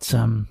about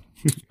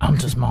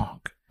Hunter's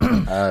Mark?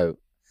 Oh.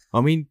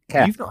 I mean,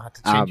 Kev, you've not had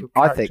to change your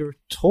character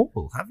at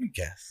all, have you,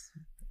 Guess?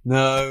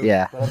 No.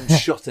 Yeah. I haven't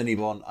shot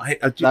anyone.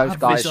 Those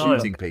guys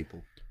shooting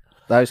people.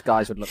 Those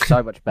guys would look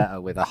so much better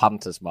with a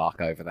hunter's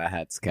mark over their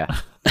heads, Kev.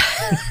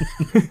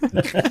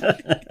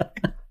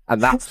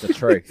 And that's the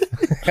truth.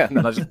 And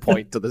then I just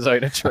point to the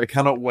zone of truth. I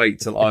cannot wait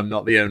till I'm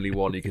not the only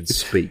one who can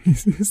speak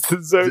It's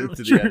the zone of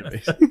to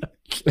truth.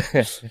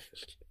 the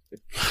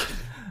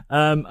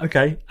enemy.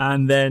 Okay,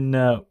 and then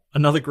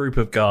another group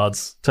of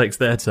guards takes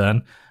their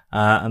turn,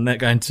 and they're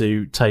going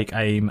to take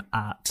aim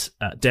at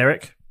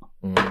Derek.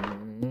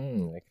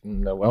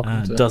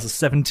 Welcome to... Does a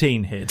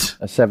 17 hit?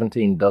 A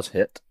 17 does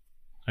hit.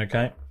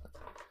 Okay.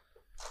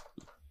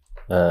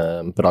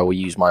 But I will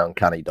use my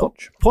uncanny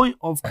dodge. Point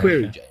of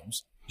query,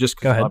 James. Just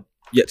go ahead. I'm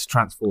yet to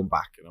transform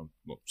back, and I'm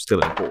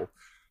still in ball.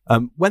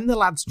 When the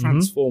lads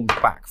transformed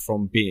back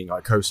from being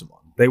Icosamon,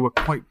 they were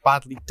quite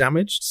badly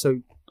damaged.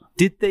 So,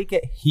 did they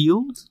get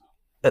healed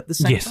at the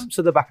same time?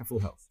 So they're back at full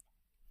health.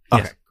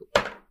 Okay, cool.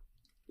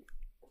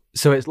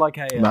 So it's like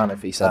a man.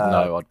 If he said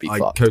no, I'd be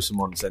fucked.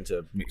 Icosamon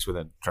Center mixed with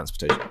a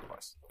transportation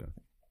device.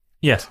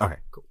 Yes. Okay.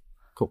 Cool.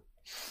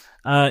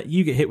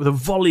 You get hit with a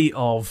volley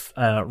of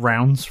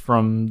rounds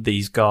from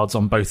these guards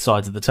on both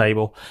sides of the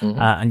table,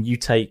 and you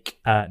take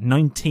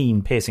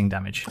 19 piercing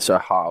damage. So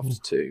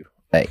halved to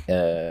 8.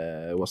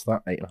 What's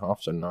that?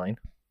 8.5. So 9.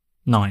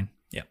 9.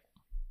 Yeah.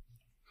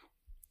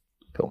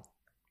 Cool.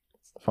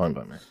 Fine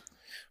by me.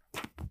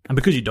 And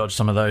because you dodged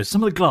some of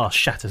the glass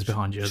shatters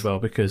behind you as well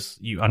because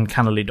you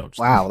uncannily dodged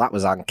them. Wow, that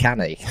was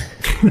uncanny.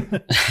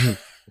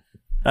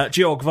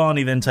 Georg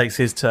Varney then takes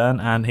his turn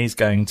and he's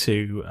going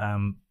to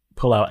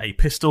pull out a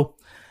pistol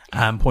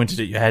and point it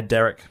at your head,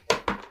 Derek.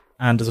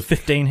 And does a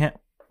 15 hit?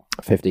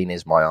 15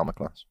 is my armor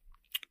class.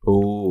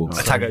 Oh,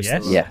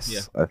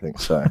 yes, I think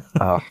so.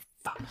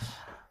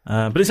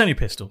 But it's only a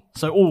pistol,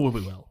 so all will be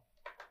well.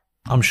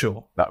 I'm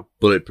sure. That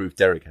bulletproof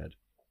Derek head.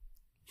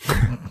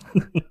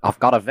 I've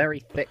got a very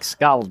thick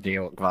skull,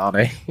 Georg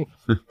Varney.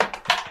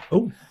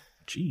 Oh,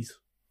 jeez.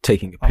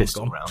 Taking a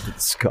pistol round with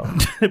the skull.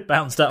 It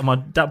bounced out of my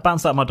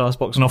dice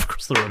box and off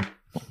across the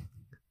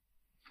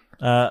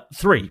room.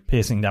 3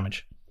 piercing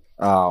damage.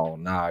 Oh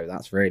no,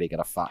 that's really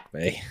gonna fuck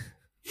me.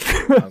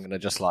 I'm gonna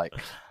just like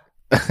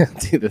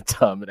do the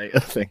Terminator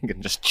thing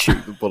and just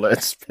shoot the bullet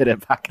and spit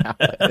it back out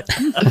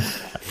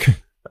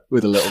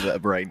with a little bit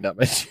of brain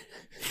damage.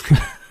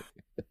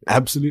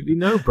 Absolutely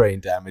no brain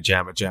damage.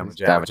 I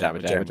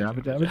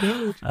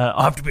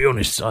have to be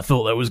honest, I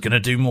thought that was going to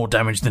do more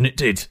damage than it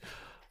did.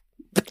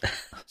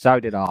 So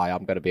did I.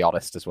 I'm going to be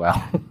honest as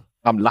well.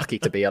 I'm lucky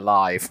to be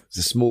alive. It's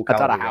a small. I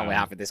don't know how we're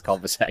having this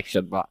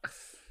conversation, but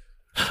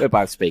we're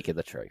both speaking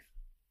the truth.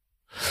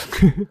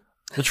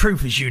 The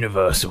truth is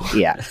universal.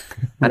 Yeah,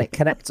 and it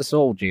connects us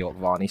all, Georg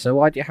Varney. So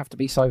why do you have to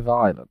be so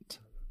violent?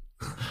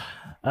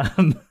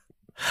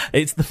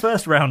 It's the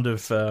first round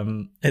of...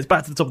 it's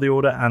back to the top of the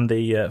order, and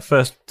the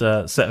first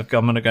set of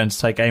gunmen are going to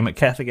take aim at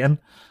Keth again.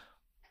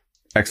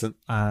 Excellent.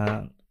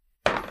 That's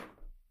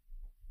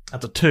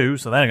a 2,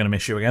 so they're going to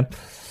miss you again.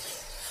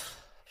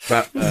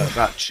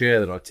 That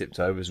chair that I tipped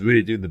over is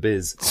really doing the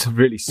biz. It's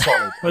really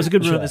solid. Well, it's a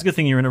good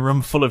thing you're in a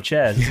room full of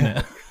chairs, isn't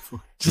it?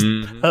 Just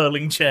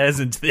hurling chairs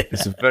into the air.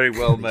 It's a very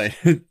well made...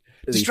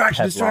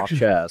 distraction.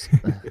 Chairs.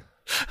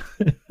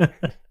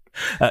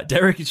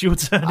 Derek, it's your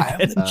turn again.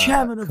 I am the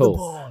chairman of the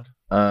board.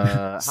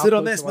 Sit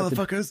on this,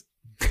 motherfuckers.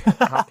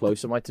 How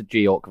close am I to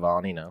Georg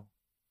Varney now?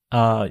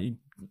 I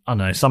don't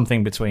know,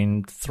 something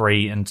between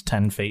 3 and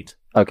 10 feet.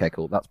 Okay,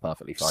 cool. That's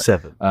perfectly fine.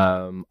 7.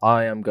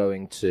 I am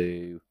going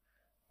to...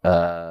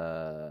 okay,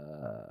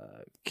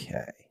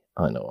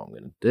 I know what I'm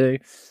going to do.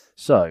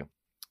 So,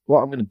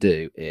 what I'm going to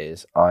do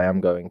is I am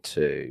going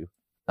to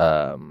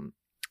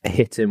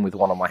hit him with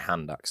one of my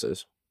hand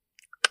axes.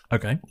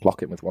 Okay.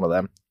 Block him with one of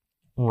them.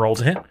 Roll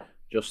to hit.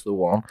 Just the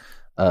one.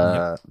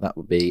 That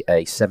would be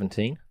a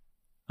 17.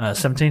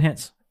 17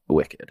 hits.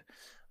 Wicked.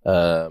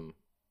 So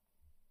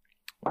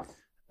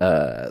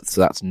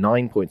that's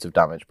 9 points of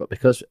damage, but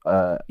because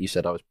you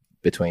said I was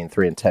between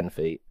 3 and 10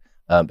 feet,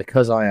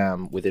 because I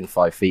am within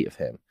 5 feet of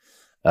him,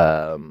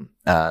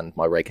 and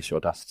my rakish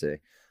audacity,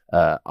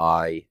 and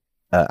I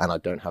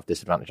don't have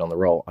disadvantage on the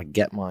roll, I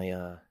get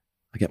my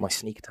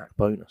sneak attack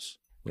bonus,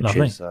 which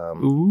Lovely. is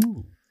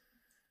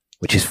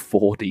which is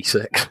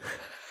 4d6.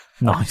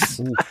 Nice.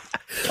 1,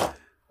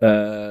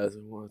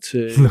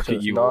 2, Look so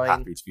at you, 9, all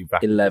happy to be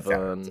back.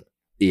 11.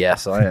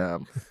 Yes, I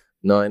am.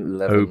 9,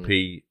 11. OP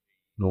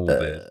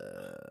normal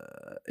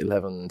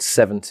 11,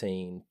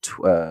 17,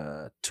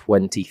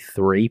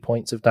 23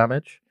 points of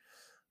damage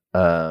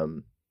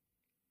on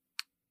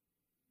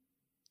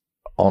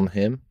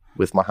him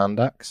with my hand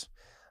axe.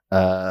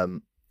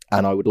 And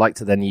I would like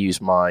to then use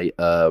my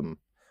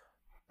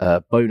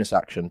bonus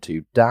action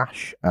to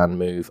dash and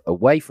move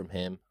away from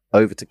him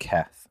over to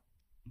Keth.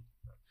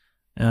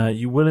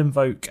 You will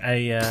invoke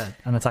an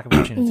attack of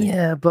opportunity.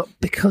 Yeah, but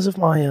because of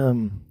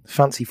my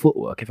fancy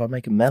footwork, if I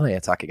make a melee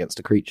attack against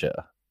a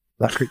creature,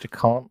 that creature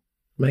can't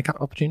make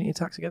opportunity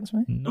attacks against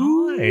me.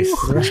 Nice.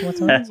 For the rest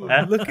of my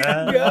time. Look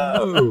at him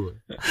go.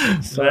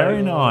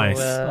 Very nice.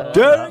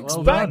 Derek's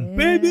back,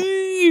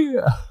 baby.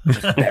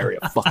 Just bury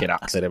a fucking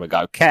axe at him and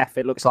go, Keth,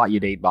 it looks like you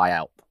need my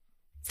help.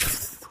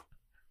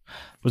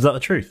 Was that the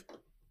truth?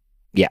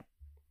 Yeah.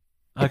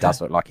 Okay. It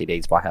does look like he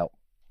needs my help.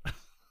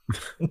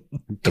 He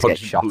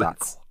gets shot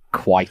at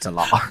quite a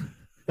lot.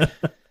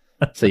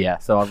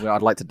 So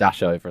I'd like to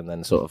dash over and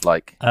then sort of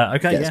like...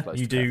 okay, get as yeah. close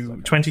You to Keth do as I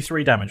can.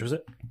 23 damage, was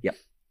it? Yep.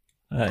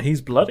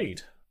 He's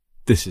bloodied.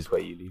 This is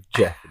where you leave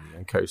Jeff in the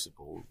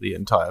uncosable the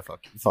entire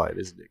fucking fight,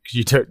 isn't it? Because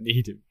you don't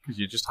need him, because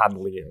you're just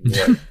handling it on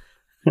your own.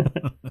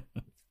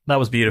 That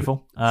was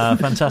beautiful.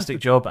 Fantastic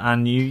job.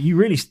 And you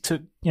really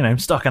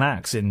stuck an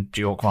axe in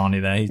Georg Varney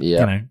there. He's,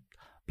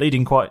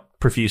 bleeding quite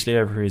profusely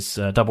over his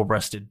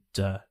double-breasted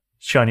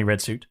shiny red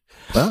suit.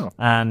 Wow.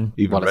 And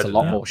it's a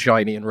lot more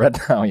shiny and red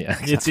now, yeah.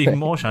 It's even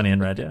more shiny and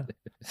red, yeah.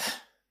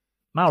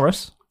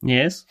 Malrus?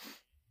 Yes?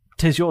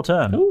 'Tis your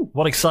turn. Ooh.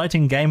 What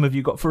exciting game have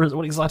you got for us?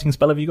 What exciting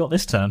spell have you got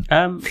this turn?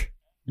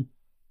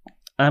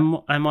 Am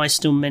I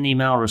still many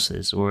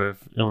Malruses, or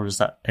has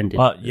that ended?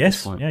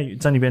 Yes. Yeah,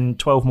 it's only been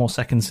 12 more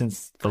seconds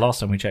since the last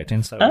time we checked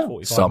in, so it's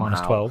 45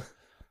 minus 12.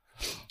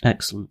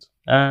 Excellent.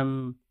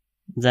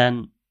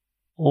 Then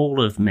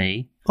all of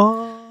me,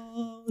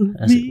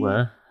 as it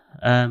were,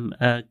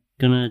 gonna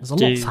There's a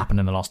lot's happened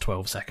in the last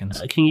 12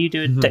 seconds. Can you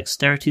do a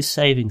dexterity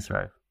saving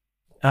throw?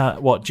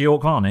 What,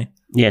 Georg Varney?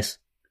 Yes.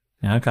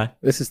 Yeah, okay.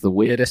 This is the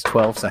weirdest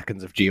 12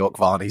 seconds of Georg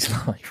Varney's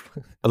life.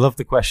 I love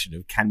the question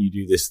of can you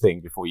do this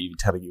thing before you even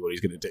telling you what he's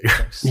going to do.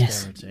 Yes.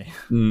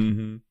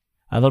 Mm-hmm.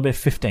 A little bit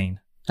 15.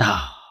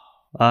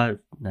 Oh,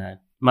 no.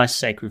 My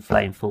sacred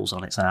flame falls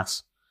on its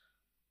ass.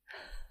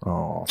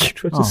 Oh. You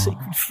tried to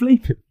secret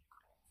flame him.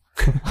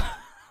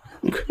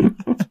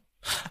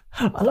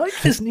 I like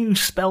this new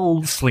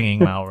spell slinging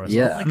Maurus.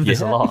 Yeah. I like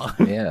this a lot.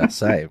 Yeah,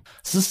 same.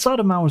 It's a side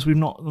of Maurus we've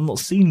not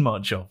seen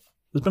much of.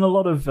 There's been a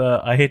lot of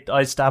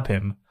I stab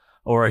him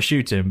or I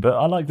shoot him, but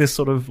I like this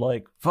sort of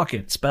like fuck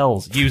it,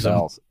 spells, use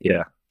them.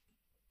 Yeah.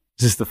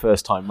 This is the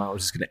first time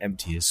Maurus is going to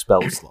empty his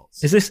spell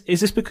slots. Is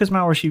this because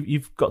Maurus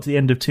you've got to the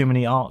end of too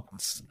many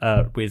arcs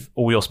with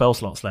all your spell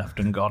slots left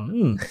and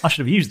gone? I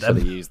should have used them.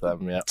 Should have used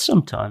them. Yeah.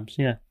 Sometimes,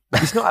 yeah.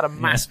 He's not had a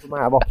massive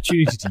amount of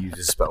opportunity to use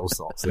his spell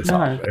slots this No.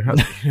 arc, though, has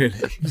he,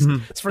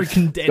 really? It's very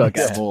condensed. Got to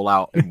get them all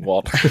out in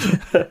one.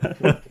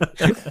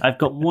 I've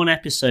got one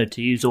episode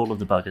to use all of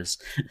the buggers.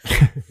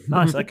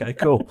 Nice. Okay.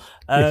 Cool.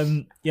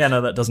 Yeah.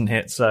 No, that doesn't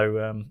hit.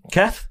 So,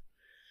 Keth.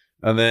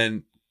 And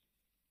then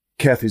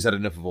Keth, who's had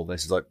enough of all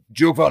this, is like,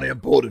 Giovanni, I'm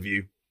bored of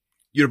you.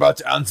 You're about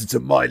to answer to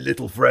my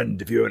little friend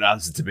if you don't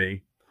answer to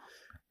me.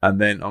 And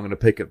then I'm going to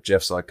pick up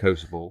Jeff's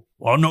Icosa ball.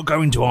 Well, I'm not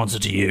going to answer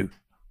to you.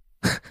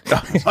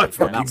 I'm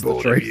fucking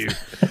bored of you.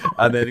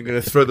 And then I'm going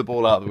to throw the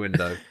ball out the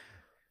window.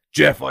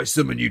 Jeff, I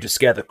summon you to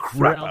scare the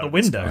crap out out the of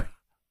this window.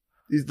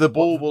 guy. The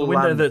ball will The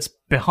window land. that's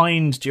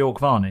behind Georg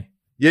Varney.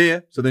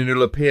 Yeah. So then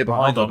it'll appear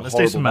behind Hold on, let's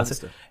do some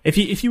maths.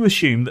 If you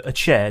assume that a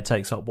chair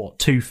takes up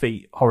 2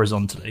 feet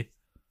horizontally,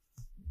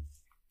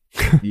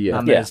 Yeah.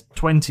 and there's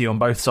 20 on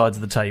both sides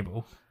of the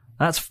table,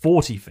 that's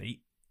 40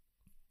 feet.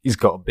 He's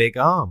got a big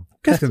arm.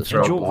 Keth can And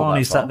throw a Georg ball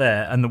Varney's that far. sat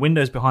there, and the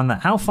window's behind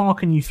that. How far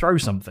can you throw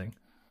something?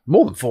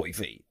 More than 40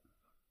 feet.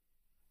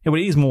 Yeah,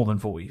 well, it is more than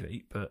 40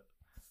 feet, but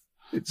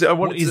I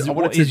want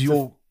what is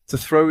your to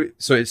throw it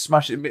so it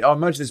smashes. I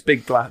imagine this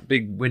big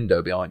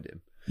window behind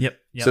him. Yep.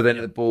 So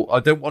then the ball.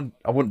 I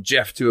want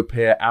Jeff to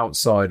appear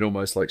outside,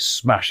 almost like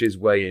smash his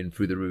way in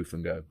through the roof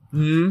and go.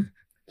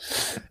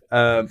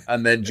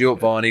 And then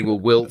Giovanni will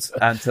wilt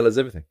and tell us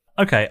everything.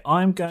 Okay,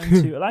 I'm going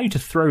to allow you to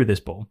throw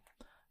this ball,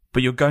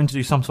 but you're going to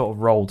do some sort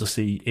of roll to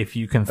see if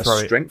you can throw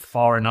it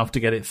far enough to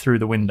get it through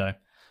the window.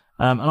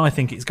 And I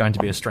think it's going to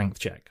be a strength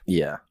check.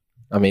 Yeah.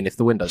 I mean, if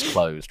the window's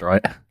closed,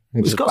 right?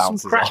 It's got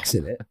some cracks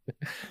in it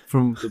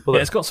from the bullet.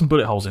 Yeah, it's got some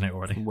bullet holes in it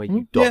already. Where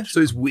you Yeah, dodge.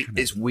 so it's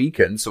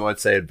weakened. So I'd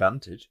say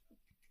advantage.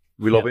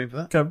 We lobbying for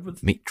that?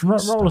 Okay,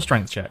 roll a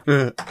strength check.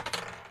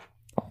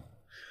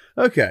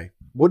 Okay.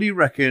 What do you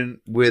reckon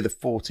with a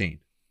 14?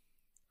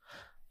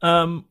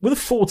 With a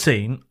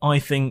 14, I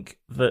think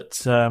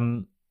that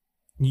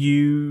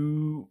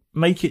you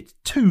make it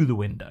to the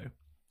window.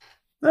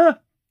 The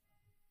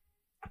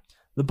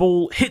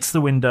ball hits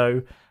the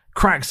window,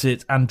 cracks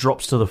it, and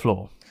drops to the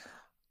floor.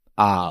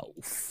 Oh,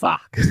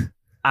 fuck.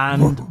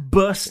 And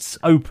bursts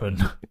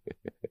open.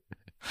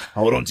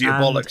 Hold on to your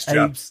And bollocks,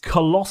 chaps. A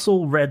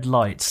colossal red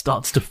light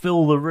starts to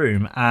fill the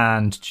room,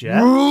 and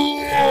Jeff,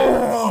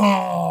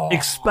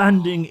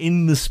 expanding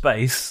in the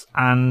space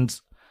and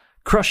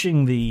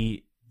crushing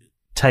the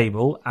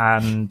table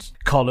and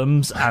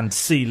columns and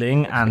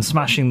ceiling and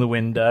smashing the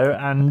window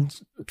and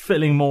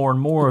filling more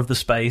and more of the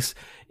space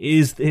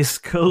is this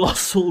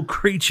colossal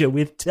creature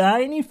with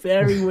tiny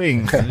fairy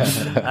wings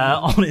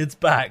on its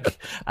back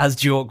as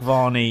Georg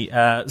Varney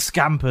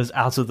scampers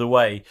out of the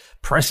way,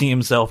 pressing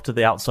himself to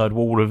the outside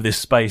wall of this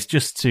space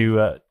just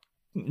to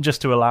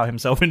allow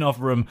himself enough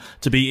room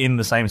to be in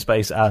the same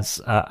space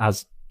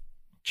as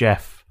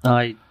Jeff.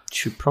 I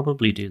should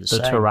probably do the same.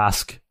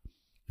 Tarrasque.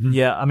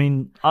 Yeah, I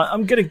mean,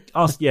 I'm going to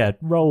ask,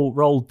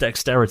 roll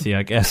dexterity,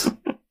 I guess.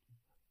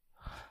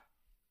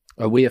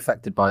 Are we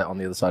affected by it on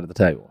the other side of the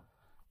table?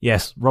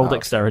 Yes, roll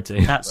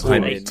dexterity. That's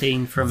an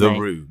 18 from the me.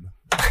 room.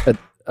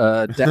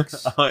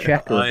 Dex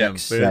check or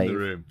dex save? The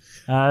room.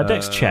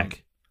 Dex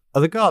check.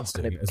 Are the guards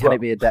doing it as Can well?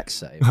 it be a dex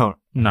save? Oh,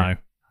 No.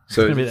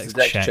 So It's gonna be it's a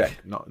dex check.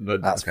 check.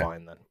 That's okay.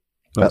 fine then.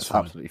 That's That's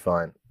fine. absolutely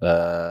fine.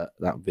 That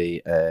would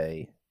be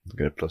a I'll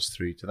get a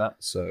 +3 to that.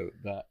 So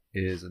that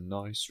is a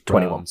nice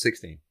 21. round.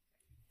 16.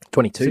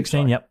 22.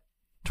 16, sorry. yep.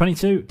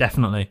 22,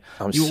 definitely.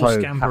 I'm You all so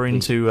scamper happy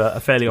into a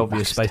fairly to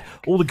obvious backstab. space.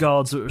 All the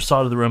guards at the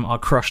side of the room are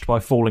crushed by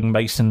falling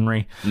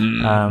masonry.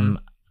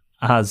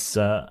 As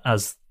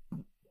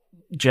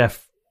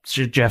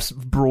Jeff's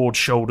broad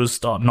shoulders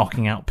start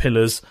knocking out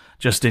pillars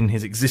just in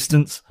his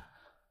existence.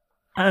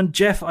 And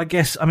Jeff, I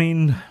guess,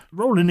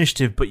 roll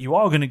initiative, but you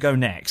are going to go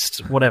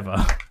next.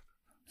 Whatever.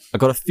 I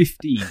got a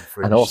 15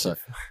 for And also,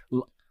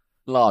 initiative.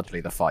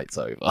 largely the fight's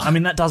over.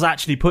 That does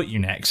actually put you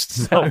next.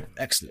 So.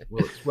 Excellent.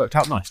 Well, it's worked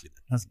out nicely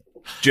then, hasn't it?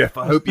 Jeff,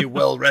 I hope you're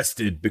well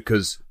rested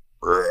because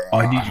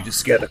I need you to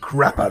scare the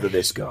crap out of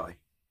this guy.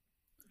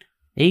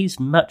 He's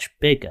much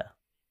bigger.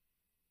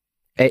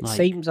 It Like-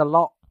 seems a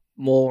lot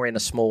more in a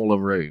smaller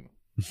room.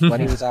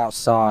 When he was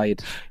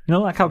outside, You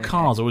know, like how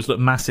cars always look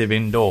massive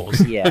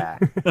indoors. yeah.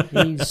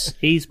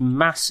 He's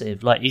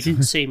massive. Like, he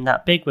didn't seem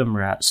that big when we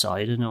were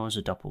outside and I was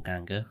a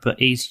doppelganger, but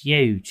he's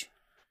huge.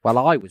 Well,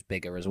 I was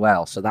bigger as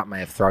well, so that may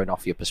have thrown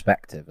off your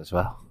perspective as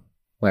well.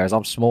 Whereas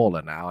I'm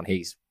smaller now, and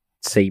he's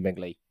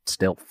seemingly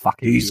still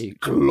fucking huge.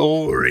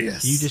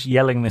 Glorious. Are you just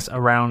yelling this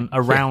around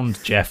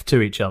Jeff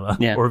to each other?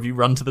 Yeah. Or have you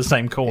run to the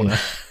same corner?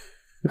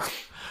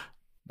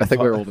 I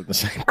think we're all in the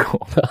same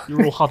corner.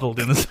 You're all huddled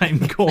in the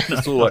same corner.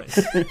 It's all like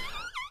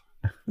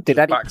Did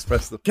any backs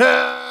press the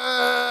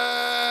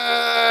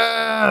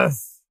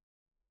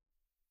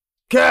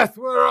Keth,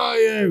 where are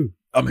you?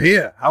 I'm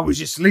here. How was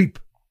your sleep?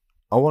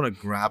 I want to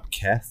grab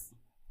Keth.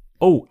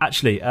 Oh,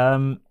 actually,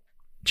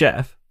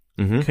 Jeff,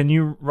 Mm-hmm. can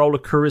you roll a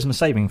charisma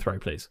saving throw,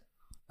 please?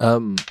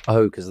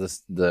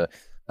 Because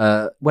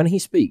when he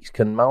speaks,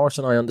 can Maurus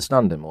and I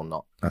understand him or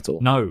not at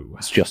all? No.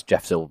 It's just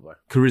Jeff Silver.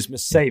 Charisma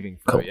saving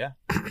throw, Cool. yeah?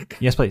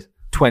 Yes, please.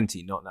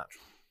 20, not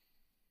natural.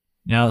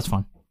 Yeah, that's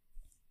fine.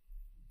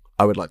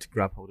 I would like to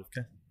grab hold of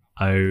Keth.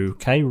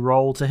 Okay,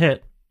 roll to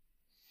hit.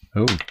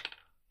 Oh.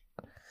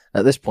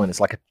 At this point, it's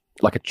like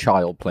a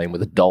child playing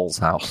with a doll's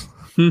house.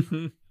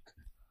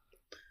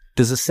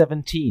 Does a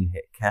 17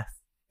 hit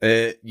Keth?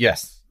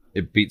 Yes.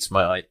 It beats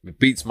my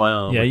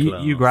armor. Yeah, you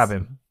class. grab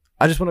him.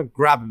 I just want to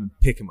grab him and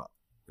pick him up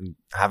and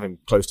have him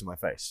close to my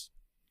face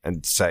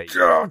and say,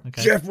 God,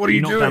 Okay. Jeff, what are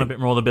you knock doing? down a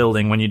bit more of the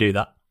building when you do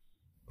that.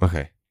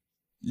 okay.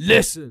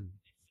 Listen,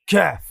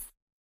 Keth.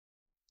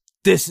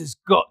 This has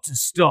got to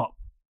stop.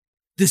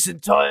 This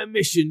entire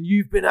mission,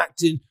 you've been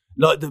acting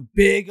like the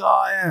big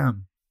I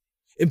am.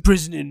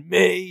 Imprisoning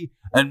me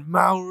and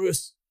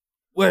Maurus.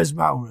 Where's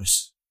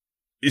Maurus?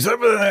 He's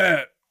over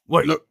there.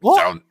 Wait, Look,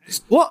 what? down.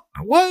 What?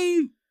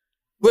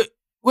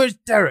 Where's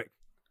Derek?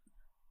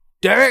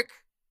 Derek?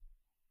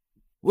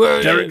 Where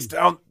are Derek's you?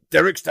 down.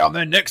 Derek's down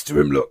there next to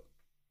him. Look.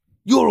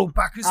 You're all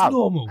back as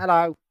normal.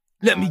 Hello.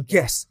 Let me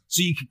guess,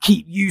 so you can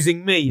keep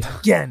using me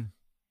again.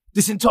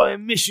 This entire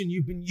mission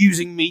you've been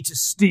using me to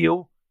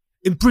steal,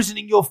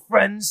 imprisoning your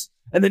friends,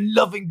 and then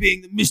loving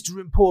being the Mr.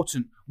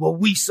 Important while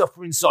we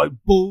suffer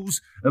inside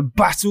bulls and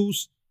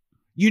battles.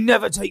 You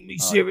never take me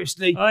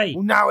seriously. Oi.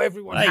 Well, now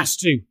everyone Oi. has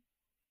to.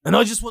 And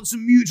I just want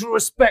some mutual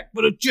respect,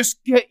 but I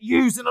just get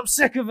used and I'm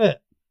sick of it.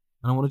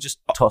 And I want to just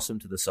toss him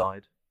to the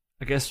side.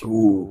 I guess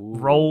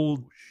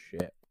roll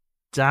Shit.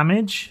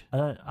 damage.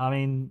 I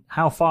mean,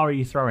 how far are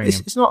you throwing him?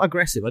 It's not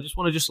aggressive. I just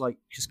want to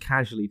just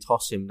casually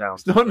toss him down.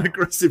 It's not an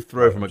aggressive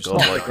throw from a god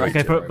like that.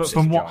 Okay, but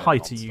from what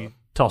height are you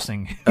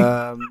tossing?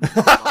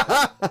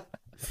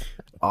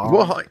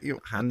 What height?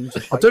 Hand.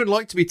 I don't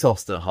like to be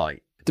tossed at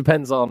height.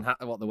 Depends on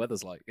what the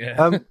weather's like.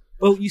 Yeah.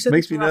 Well, you said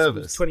Makes the me Tarrasque was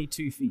nervous.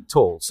 22 feet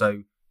tall,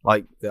 so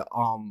like the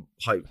arm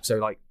height, so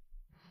like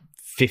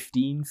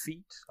 15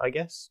 feet, I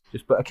guess.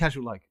 Just but a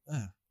casual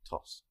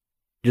toss.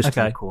 Just to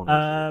Okay. the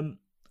corner.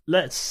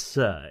 Let's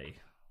say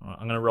right,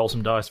 I'm going to roll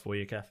some dice for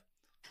you, Kev.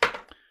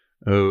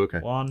 Oh, okay.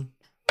 1,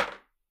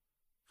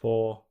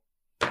 4,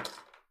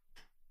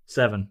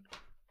 7,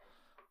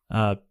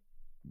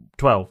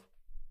 12.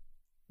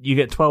 You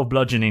get 12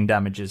 bludgeoning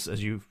damages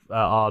as you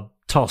are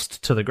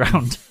tossed to the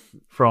ground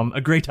from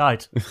a great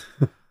height.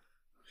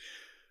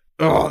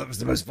 Oh, that was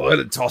the most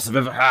violent toss I've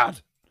ever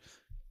had.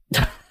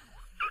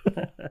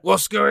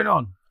 What's going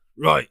on?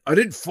 Right. I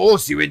didn't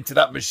force you into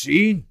that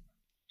machine.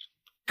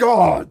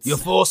 God. You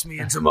forced me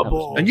into my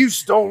ball. And you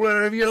stole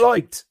whatever you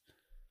liked.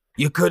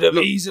 You could have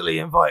easily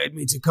invited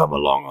me to come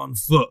along on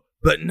foot,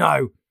 but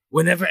no.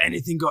 Whenever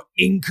anything got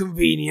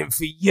inconvenient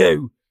for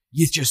you,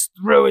 you just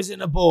threw us in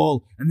a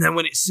ball, and then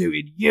when it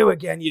suited you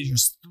again, you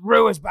just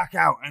threw us back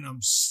out, and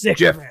I'm sick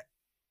Jeff, of it.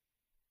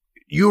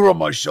 You were on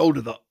my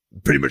shoulder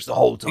pretty much the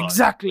whole time.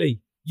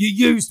 Exactly. You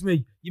used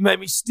me. You made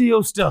me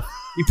steal stuff.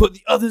 You put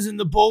the others in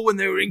the ball when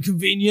they were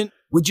inconvenient.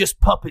 We're just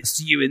puppets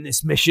to you in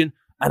this mission,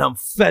 and I'm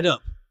fed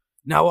up.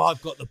 Now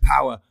I've got the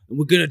power, and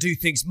we're going to do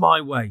things my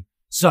way.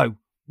 So,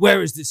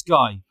 where is this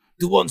guy?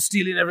 The one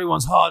stealing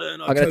everyone's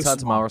hard-earned I'm going to turn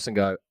to Maurus and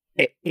go,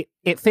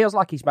 it feels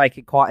like he's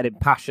making quite an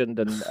impassioned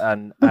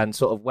and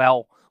sort of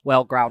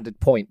well-grounded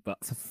point,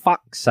 but for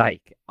fuck's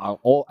sake,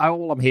 all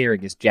I'm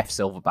hearing is Jeff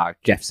Silverback.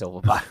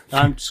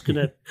 I'm just going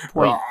to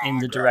point in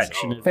the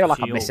direction of I feel like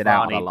I'm missing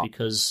out on a Giovanni lot.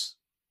 because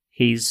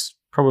he's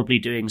probably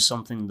doing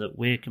something that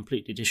we're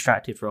completely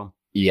distracted from.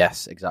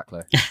 Yes,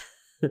 exactly.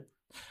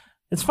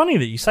 It's funny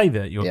that you say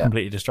that you're Yeah.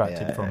 completely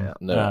distracted Yeah, from yeah,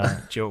 no.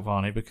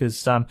 Giovanni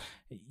because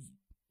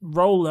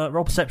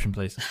roll perception,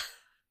 please.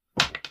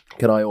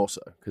 Can I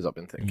also? Because I've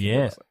been thinking.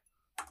 Yes.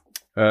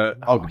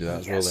 I'll do that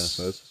as well then, I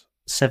suppose.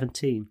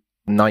 17.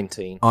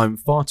 19. I'm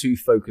far too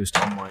focused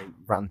on my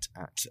rant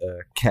at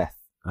Keth.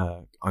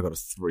 I got a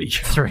 3.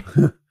 3.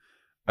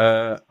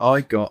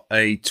 I got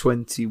a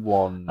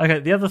 21. Okay,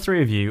 the other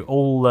three of you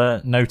all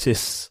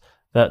notice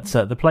that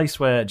the place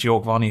where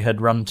Giovanni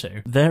had run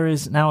to, there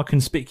is now a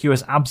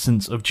conspicuous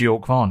absence of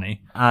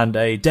Giovanni and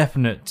a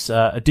definite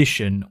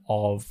addition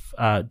of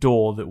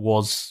door that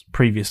was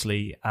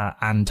previously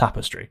Anne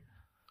Tapestry.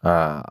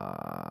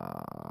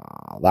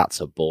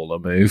 That's a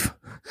baller move.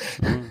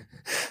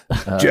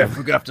 Jeff, we're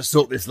going to have to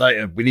sort this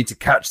later. We need to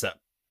catch that.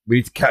 We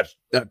need to catch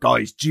that guy.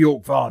 It's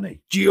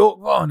Giovanni.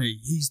 Giovanni,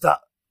 he's that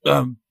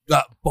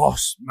that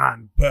boss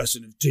man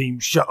person of Team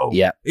Shuttle.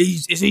 Yeah.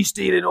 Is he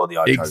stealing all the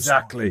icos?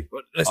 Exactly.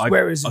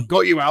 Where is he? I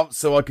got you out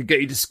so I could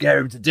get you to scare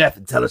him to death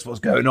and tell us what's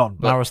going on.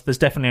 But Maris, there's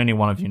definitely only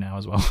one of you now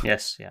as well.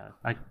 Yes, yeah.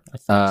 I think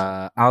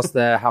so. As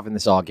they're having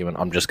this argument,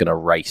 I'm just going to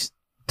race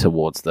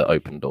towards the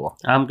open door.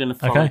 I'm going to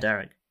follow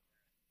Derek.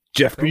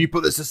 Jeff, can you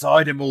put this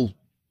aside and we'll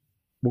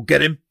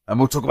get him and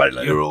we'll talk about it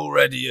later. You're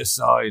already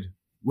aside.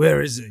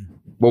 Where is he?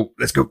 Well,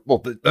 let's go.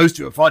 Well, those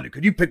two are fine.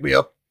 Could you pick me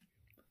up?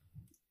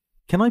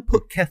 Can I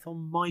put Keth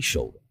on my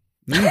shoulder?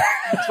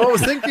 That's what I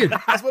was thinking.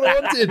 That's what I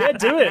wanted. Yeah,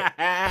 do it.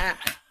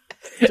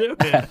 Do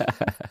it.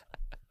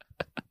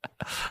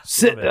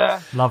 Sit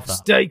there. Love that.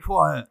 Stay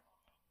quiet.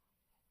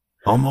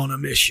 I'm on a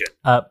mission.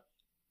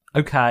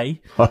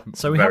 Okay.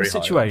 So we have a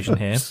situation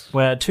here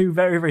where two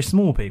very, very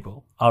small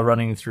people are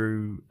running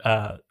through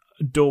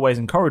doorways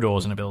and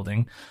corridors in a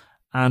building,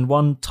 and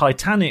one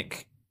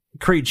titanic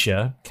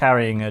creature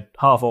carrying a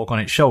half-orc on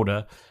its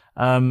shoulder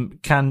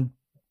can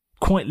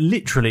quite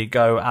literally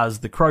go as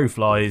the crow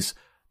flies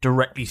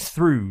directly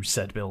through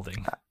said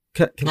building.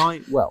 Can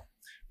I? Well,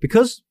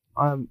 because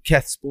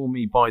Keth spawned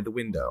me by the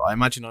window, I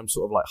imagine I'm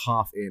sort of like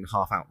half in,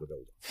 half out the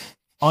building.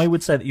 I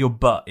would say that your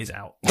butt is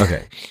out.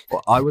 Okay.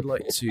 Well, I would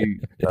like to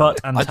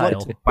butt and I'd tail.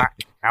 like to back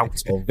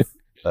out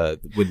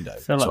of the window. I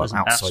feel like there's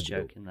I'm an ass outside the joke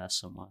building. in there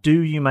somewhere. Do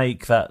you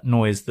make that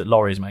noise that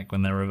lorries make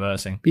when they're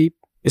reversing? Beep.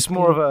 It's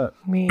more of a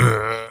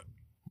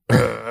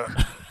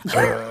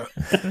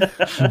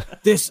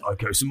This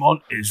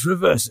Icosamon is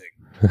reversing.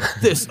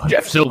 This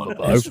Jeff Icosamon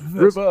Silverbow is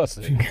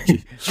reversing.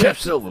 Jeff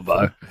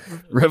Silverbow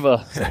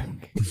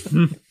reversing.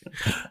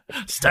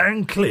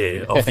 Stand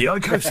clear of the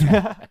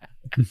Icosamon.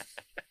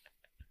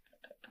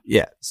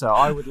 Yeah, so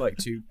I would like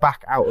to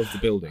back out of the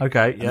building.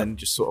 Okay, and then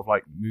just sort of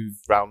like move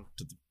round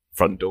to the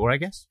front door, I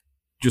guess.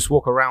 Just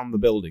walk around the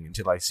building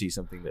until I see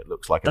something that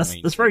looks like a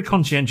main. That's very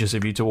conscientious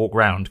of you to walk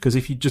round, because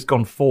if you'd just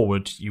gone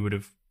forward, you would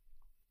have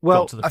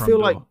Well, got to the I front feel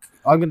door. like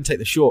I'm going to take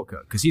the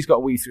shortcut because he's got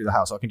to weave through the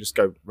house. So I can just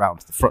go round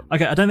to the front.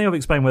 Okay, I don't think I've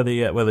explained where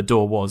the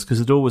door was, because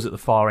the door was at the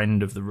far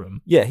end of the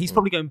room. Yeah, he's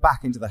probably going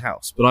back into the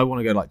house, but I want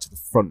to go like to the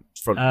front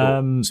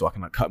door so I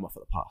can like cut him off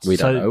at the pass. We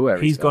don't know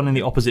where he's gone in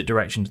the opposite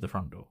direction to the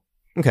front door.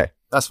 Okay,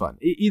 that's fine.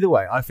 Either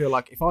way, I feel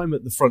like if I'm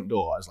at the front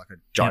door as like a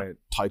giant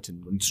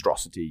Titan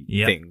monstrosity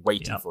thing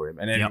waiting for him,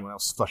 and anyone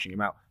else is flushing him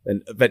out,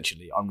 then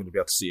eventually I'm going to be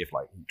able to see if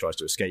like he tries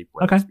to escape,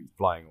 whether he's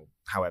flying or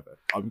however.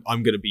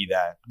 I'm going to be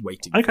there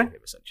waiting for him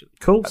essentially.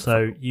 Cool.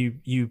 So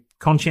you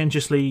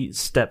conscientiously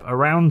step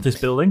around this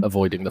building,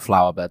 avoiding the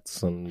flower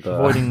beds and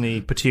avoiding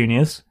the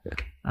petunias,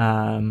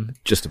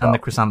 just about, and the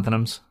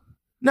chrysanthemums.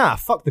 Nah,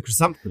 fuck the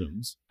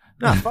chrysanthemums.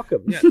 Nah, fuck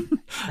them. Yeah.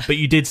 But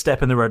you did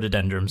step in the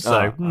rhododendrons,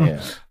 so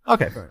yeah.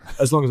 Okay, fair enough.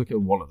 As long as I kill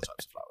one of the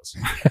types of flowers.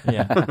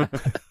 Yeah.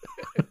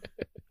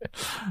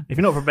 If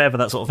you're not prepared for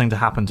that sort of thing to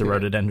happen to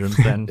rhododendrons,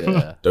 then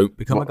don't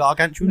become a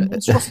gargantuan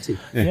monstrosity.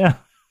 Yeah.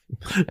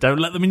 Don't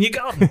let them in your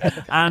garden.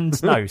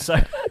 And no, so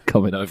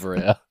coming over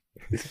here,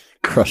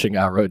 crushing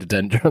our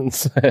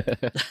rhododendrons.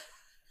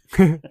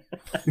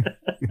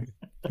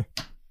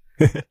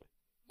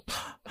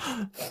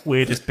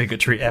 Weirdest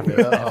bigotry ever.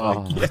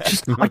 Oh,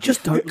 I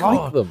just don't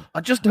like them.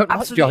 I just don't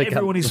Absolutely like gigantic.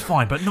 everyone is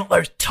fine, but not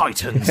those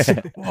titans.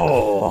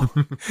 Oh.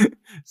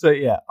 So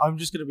yeah, I'm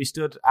just going to be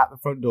stood at the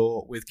front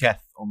door with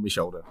Keth on my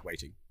shoulder,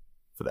 waiting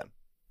for them.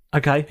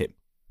 Okay. Him.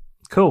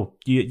 Cool.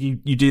 You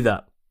do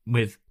that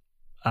with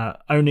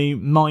only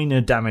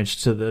minor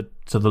damage to the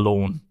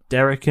lawn.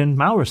 Derek and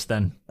Maurus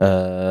then.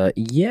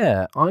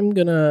 Yeah, I'm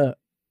gonna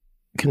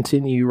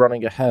continue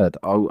running ahead.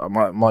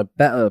 My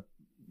better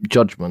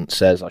judgment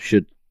says I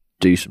should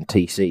do some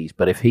TCs,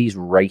 but if he's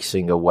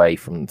racing away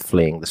from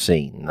fleeing the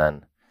scene,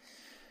 then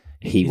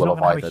he's will not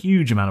have gonna either have a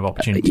huge amount of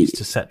opportunities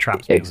to set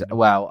traps.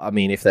 Well, I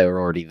mean, if they were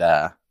already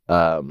there,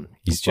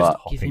 he's just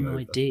give him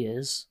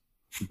ideas.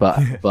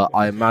 But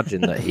I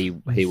imagine that he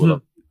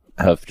will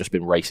have just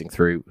been racing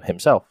through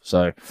himself.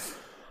 So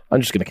I'm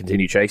just going to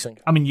continue chasing.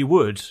 I mean, you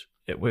would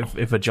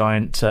if a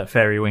giant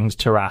fairy-winged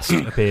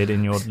Tarrasque appeared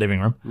in your living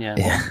room. Yeah,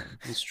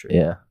 that's true.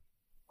 Yeah,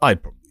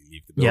 I'd probably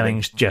leave the building.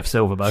 Yelling Jeff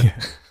Silverbow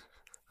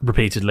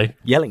repeatedly.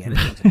 Yelling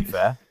anything, to be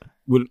fair.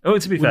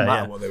 To be fair,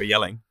 matter what they were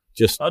yelling.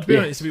 Just to be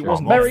honest, if it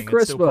wasn't Merry yelling,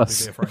 I'd still probably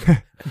Christmas.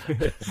 be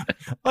afraid.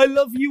 I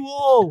love you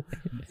all.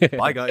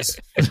 Bye, guys.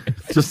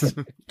 Just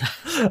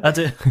that's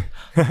it.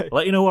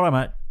 Let you know where I'm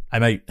at.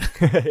 I'm out.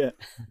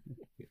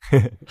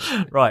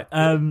 Right.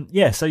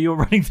 So you're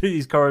running through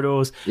these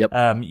corridors. Yep.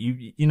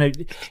 You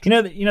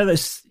know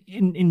those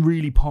in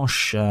really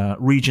posh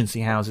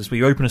Regency houses where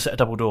you open a set of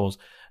double doors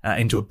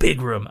into a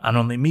big room, and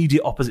on the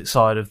immediate opposite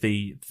side of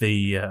the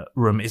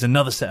room is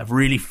another set of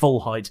really full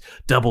height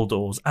double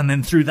doors, and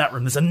then through that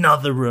room there's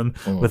another room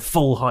with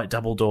full height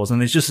double doors, and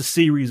there's just a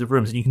series of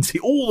rooms, and you can see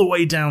all the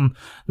way down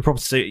the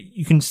property. So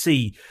you can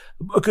see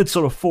a good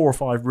sort of 4 or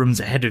 5 rooms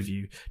ahead of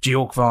you.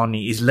 Georg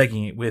Varney is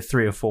legging it with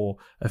 3 or 4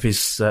 of his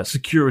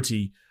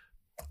security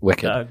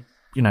wicked,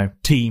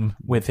 team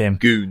with him,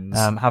 goons,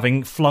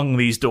 having flung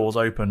these doors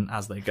open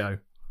as they go.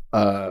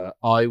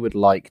 I would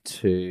like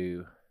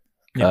to.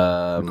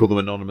 Call them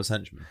anonymous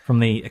henchmen from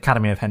the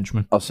Academy of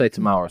Henchmen. I'll say to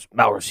Maurus,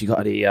 you got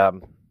any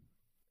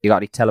You got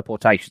any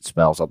teleportation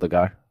spells on the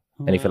go?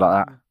 Anything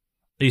like that?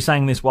 Are you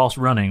saying this whilst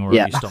running, or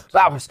have you stopped?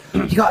 That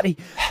you got any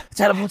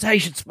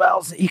teleportation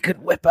spells that you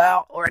could whip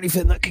out, or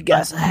anything that could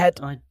get us ahead?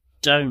 I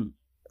don't,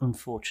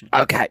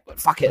 unfortunately. Okay, but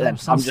fuck it then.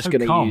 I'm just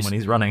going to use when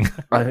he's running.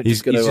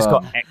 He's just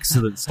got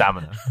excellent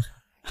stamina.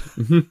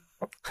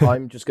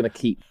 I'm just going to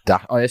keep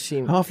that. I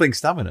assume halfling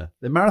stamina.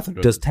 The marathon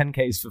does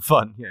 10Ks for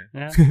fun.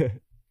 Yeah.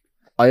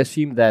 I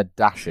assume they're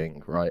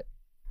dashing, right?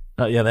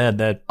 Yeah,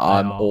 they're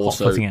I'm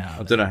also. hot-footing it out.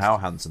 I don't know how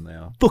handsome they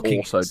are.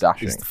 Also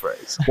dashing. Is the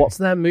phrase. What's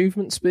their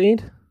movement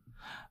speed?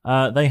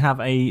 They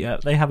have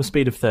a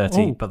speed of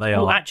 30, but they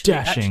are actually,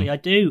 dashing.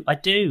 Actually, I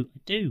do.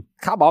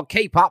 Come on,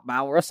 keep up,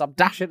 Malrus. I'm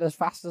dashing as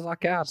fast as I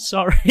can.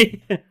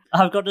 Sorry,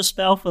 I've got a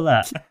spell for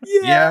that.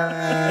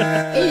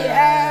 Yay!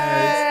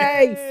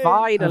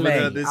 Finally. I've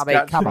heard this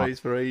come on. catchphrase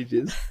for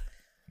ages.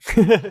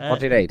 What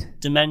do you need?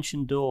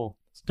 Dimension Door.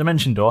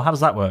 Dimension Door. How does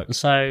that work?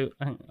 So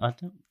I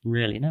don't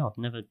really know. I've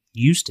never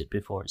used it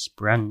before. It's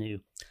brand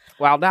new.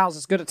 Well, now's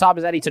as good a time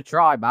as any to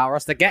try,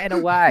 Malrus. They're getting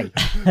away.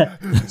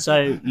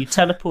 So you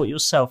teleport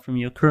yourself from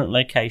your current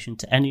location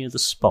to any other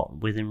spot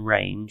within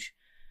range,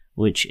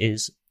 which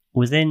is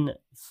within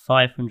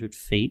 500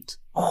 feet.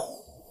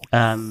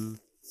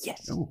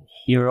 Yes.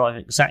 You arrive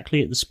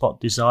exactly at the spot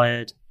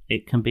desired.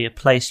 It can be a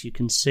place you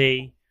can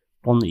see,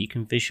 one that you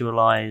can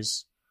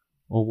visualize,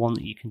 or one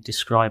that you can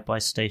describe by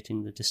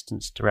stating the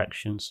distance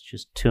direction, such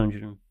as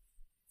 200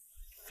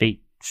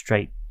 feet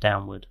straight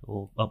downward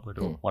or upward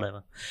or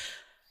whatever.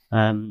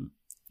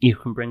 You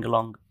can bring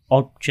along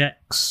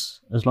objects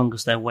as long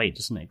as their weight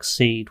doesn't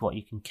exceed what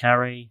you can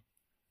carry.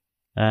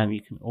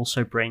 You can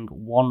also bring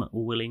one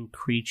willing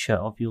creature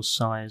of your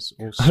size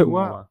or smaller.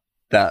 wow.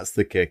 That's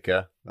the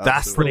kicker.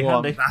 That's pretty the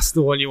one. handy. That's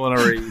the one you want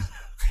to read.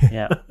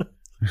 Yeah.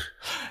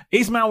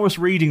 Is Malrus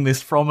reading this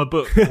from a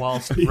book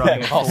whilst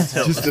running?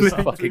 Just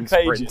fucking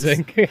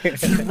sprinting.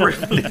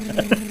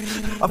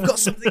 I've got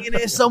something in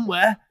here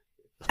somewhere.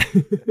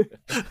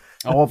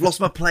 Oh, I've lost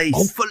my place.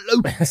 Oh, for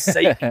Lopez's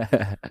sake.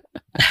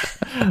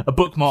 A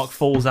bookmark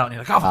falls out and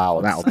you're like,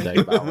 Oh, that'll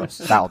do, Malrus.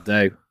 That'll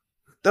do.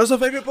 That was my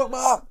favourite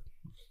bookmark.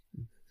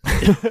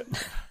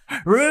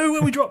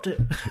 when we dropped it.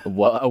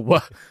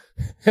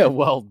 A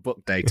World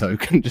Book Day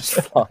token just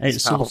flies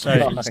It's out also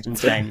behind.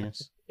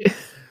 instantaneous.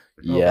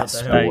 Yes,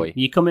 So boy.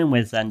 you come in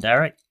with then,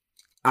 Derek?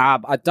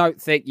 I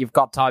don't think you've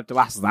got time to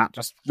ask that.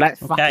 Just let's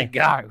fucking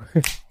go.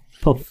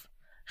 Puff.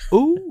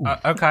 Ooh.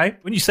 Okay.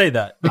 When you say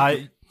that,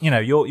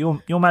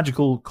 your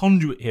magical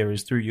conduit here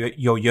is through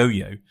your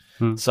yo-yo.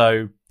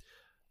 So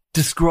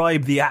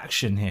describe the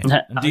action here.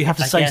 And do you have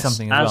to say guess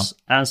something as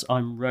well? As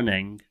I'm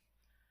running,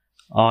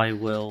 I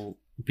will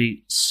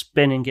be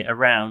spinning it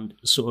around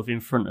sort of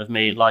in front of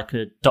me like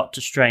a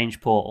Doctor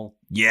Strange portal.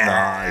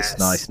 Yes.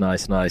 Nice.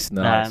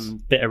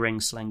 Bit of ring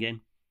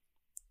slinging.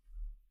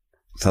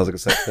 Sounds like a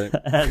sex thing.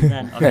 And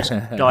then I'll just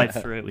dive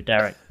through it with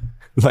Derek.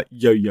 Like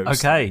yo-yo.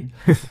 Okay.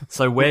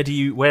 So where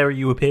are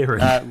you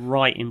appearing?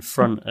 Right in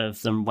front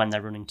of them when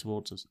they're running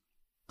towards us.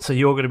 So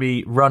you're going to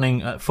be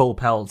running at full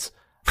pelt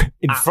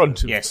in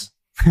front of Yes.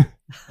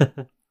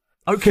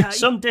 Okay.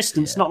 Some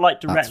distance, not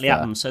like directly at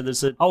them. So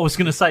there's a. I was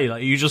going to say,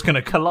 like, you're just going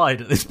to collide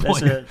at this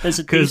point. There's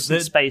a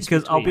decent space.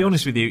 Because I'll be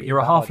honest with you, you're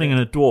a halfling and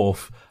a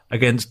dwarf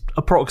against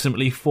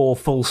approximately 4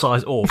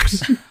 full-size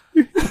orcs.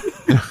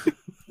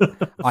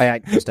 I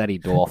ain't just any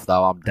dwarf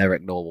though. I'm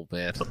Derek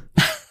Normalbeard.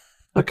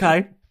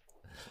 Okay.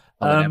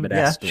 I'm an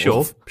M&S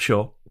dwarf.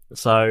 Sure.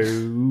 So,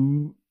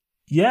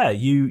 yeah,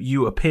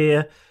 you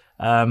appear,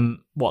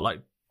 like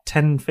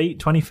 10 feet,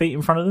 20 feet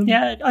in front of them?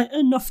 Yeah,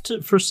 enough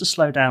for us to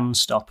slow down and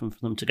stop and for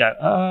them to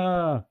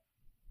go,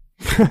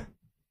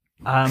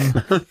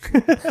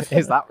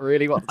 Is that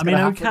really what? I mean,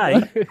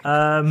 okay.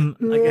 I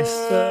guess.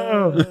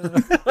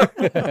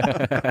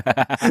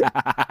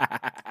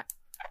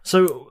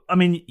 So, I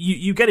mean,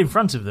 you get in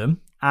front of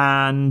them,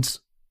 and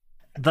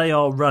they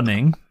are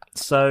running.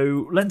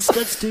 So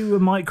let's do a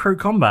micro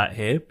combat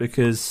here,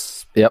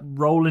 because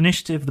roll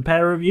initiative, the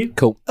pair of you.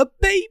 Cool. A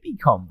baby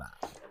combat.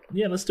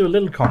 Yeah, let's do a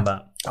little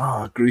combat.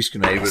 Oh, Grease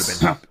Grenade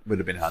would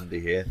have been handy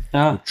here.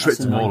 Oh, We've tripped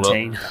them all up.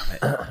 Damn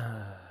it.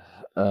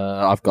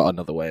 I've got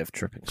another way of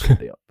tripping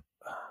somebody up.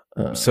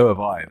 So have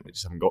I. They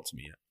just haven't got to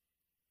me yet.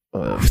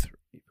 3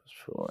 plus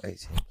 4, 18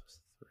 plus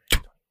 3,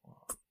 21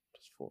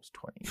 plus 4 is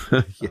 20.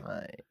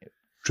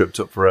 Tripped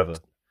up forever.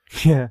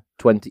 Yeah.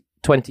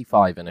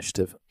 25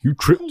 initiative. You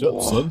tripped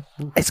up, son.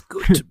 It's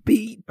good to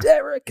be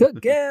Derek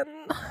again.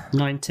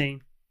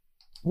 19.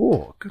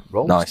 Oh, good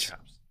rolls, Nice.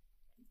 chaps.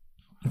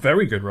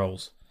 Very good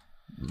rolls.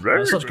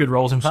 Such good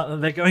rolls, in fact,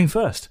 that they're going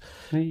first.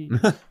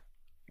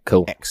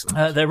 Cool.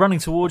 Excellent. They're running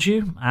towards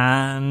you,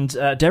 and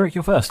Derek,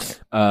 you're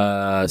first.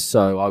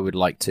 So I would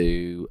like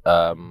to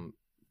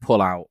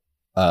pull out.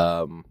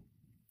 No,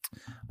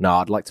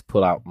 I'd like to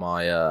pull out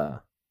my.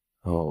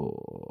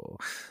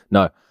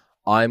 No,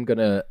 I'm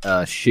gonna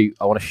shoot.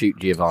 I want to shoot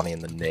Giovanni in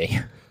the knee.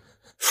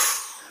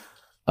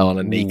 I want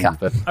to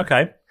kneecap him.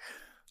 Okay.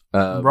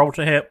 Roll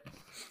to hit.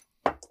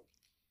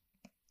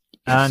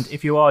 And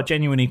if you are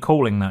genuinely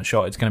calling that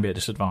shot, it's going to be a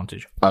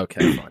disadvantage.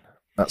 Okay, fine.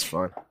 That's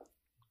fine.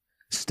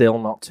 Still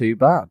not too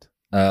bad.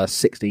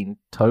 16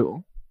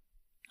 total.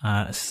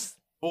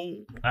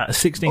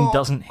 16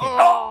 doesn't hit.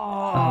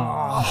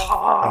 Oh,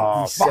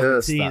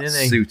 Curse that that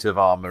suit of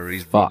armour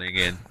he's running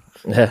in.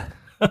 Yeah.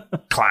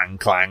 Clang,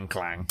 clang,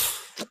 clang.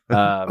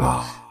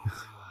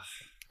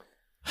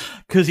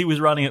 Because he was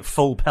running at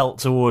full pelt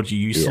towards you,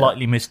 you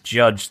slightly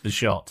misjudged the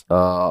shot.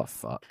 Oh,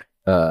 fuck.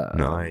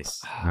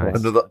 Nice.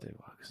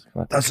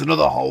 That's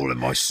another hole in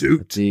my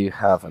suit. Do you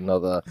have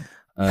another...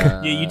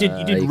 yeah, you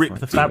did rip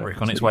the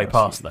fabric on its way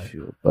past, though.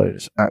 Your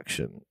bonus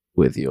action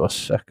with your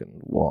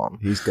second one.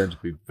 He's going to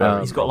be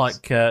very... He's got,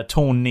 like,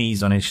 torn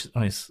knees on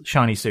his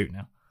shiny suit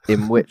now.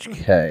 In which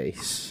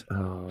case...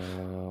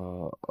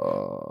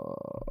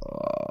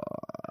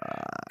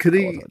 could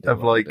he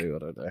have, like... I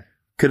don't know.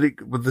 Could he,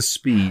 with the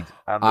speed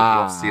and the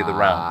velocity of the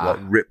round, like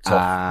ripped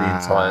off the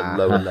entire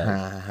lower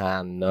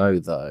leg? No,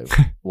 though.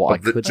 What I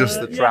could just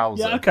the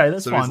trouser. Yeah, okay,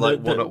 that's so fine. He's like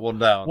one up, one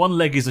down. One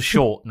leg is a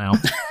short now.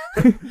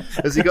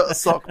 Has he got a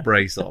sock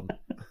brace on?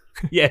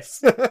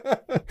 Yes.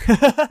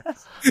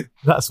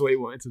 That's what he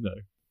wanted to know.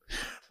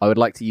 I would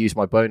like to use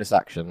my bonus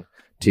action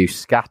to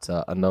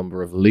scatter a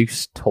number of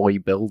loose toy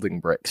building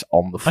bricks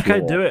on the floor.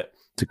 Okay, do it.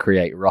 To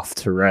create rough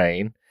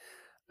terrain.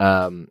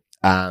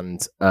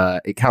 And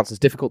it counts as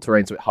difficult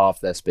terrain, so it halves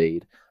their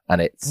speed.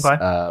 And it's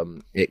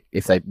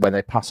when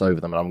they pass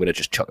over them, and I'm going to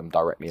just chuck them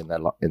directly in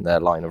their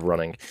line of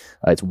running.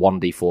 It's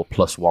 1d4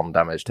 plus 1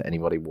 damage to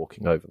anybody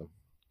walking over them.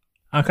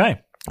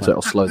 Okay, so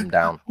it'll slow them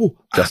down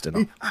just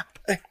enough.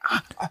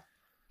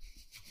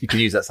 You can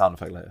use that sound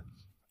effect later.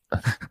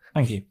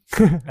 Thank you.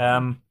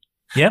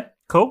 Yeah,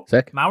 cool.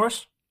 Sick.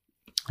 Maurus?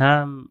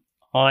 Can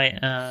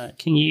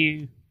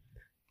you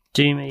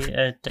do me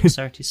a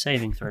dexterity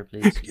saving throw,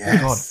 please?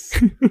 Yes.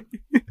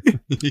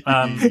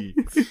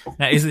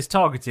 Now, is this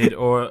targeted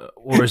or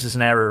is this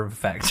an area of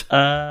effect?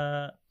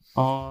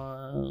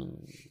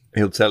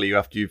 He'll tell you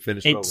after you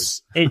finish rolling.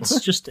 It's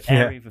just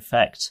area of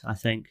effect, I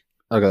think.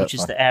 Okay, which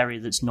is the area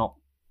that's not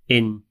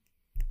in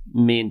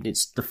me, and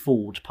it's the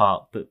forward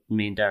part, but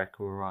me and Derek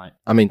are all right.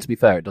 I mean, to be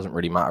fair, it doesn't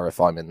really matter if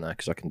I'm in there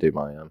because I can do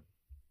my.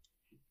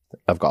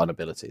 I've got an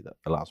ability that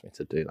allows me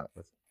to do that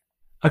with.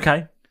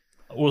 Okay,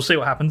 we'll see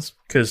what happens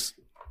because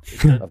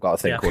I've got a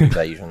thing called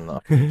evasion. That I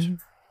can use.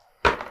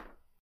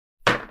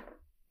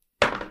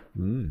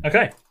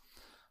 Okay.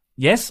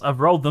 Yes, I've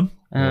rolled them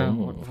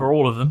for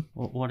all of them.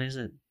 What is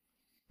it?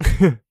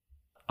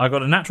 I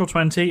got a natural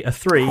 20, a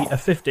 3, a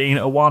 15,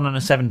 a 1, and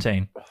a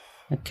 17.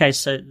 Okay,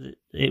 so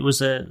it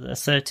was a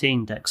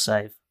 13 dex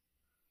save.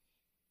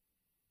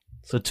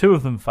 So 2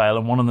 of them fail,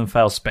 and 1 of them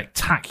fails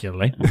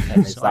spectacularly. Okay,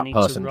 Is that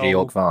person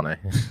Georg Varney?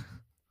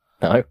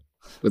 No?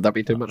 Would that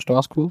be too much to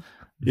ask for?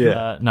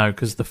 Yeah. No,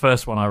 because the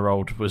first one I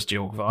rolled was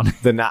Georg Varney.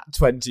 The nat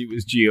 20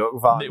 was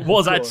Georg Varney. It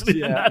was actually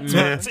the nat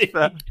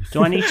 20.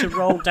 Do I need to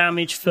roll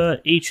damage for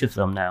each of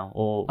them now?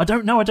 Or I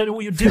don't know what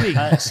you're doing.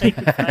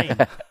 Sacred Flame.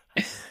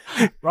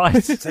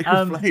 Right.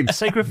 Sacred Flame.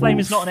 Sacred Flame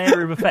is not an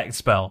area of effect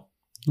spell.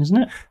 Isn't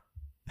it?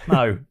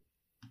 No.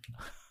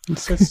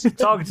 It's a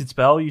targeted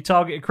spell. You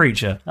target a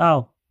creature.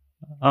 Oh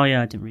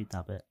yeah, I didn't read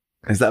that bit.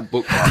 Is that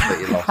bookmark that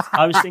you lost?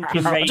 I was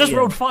thinking I just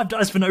rolled 5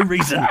 dice for no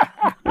reason.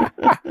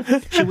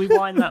 Should we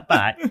wind that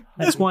back?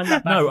 Let's wind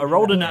that back. No, I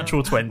rolled a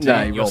natural 20.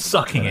 No, you You're rolled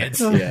sucking it.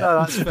 No,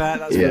 that's fair.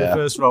 That's fair. The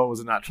first roll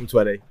was a natural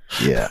 20.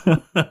 Yeah.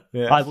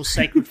 I will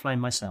Sacred Flame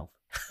myself.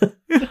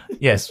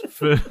 Yes,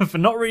 for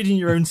not reading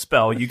your own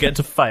spell, you get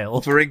to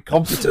fail. For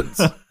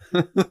incompetence.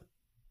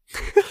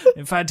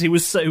 In fact, he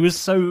was so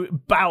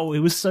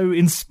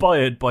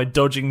inspired by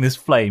dodging this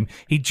flame,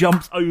 he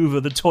jumped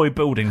over the toy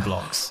building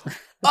blocks.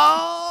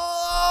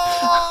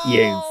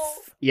 You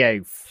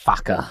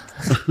fucker.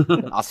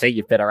 I see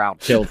you've been around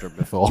children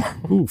before.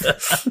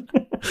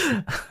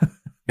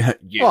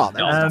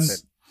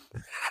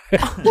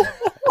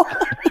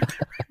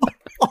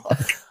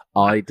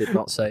 I did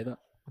not say that.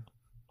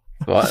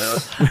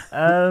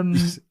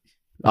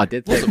 I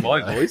did think Wasn't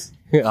my voice.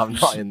 I'm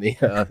not in the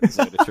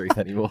zone of truth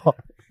anymore.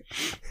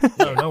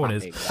 No one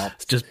is.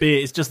 It's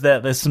just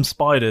that there's some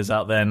spiders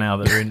out there now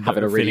that are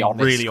having a really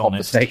honest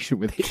conversation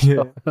with each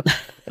other.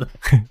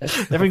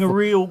 They're having a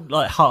real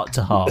heart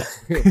to heart.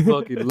 I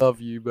fucking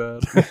love you,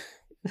 man.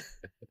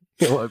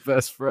 You're my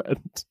best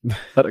friend.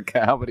 I don't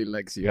care how many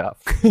legs you have.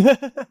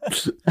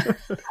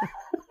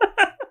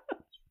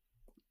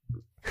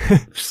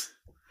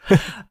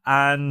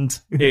 And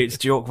it's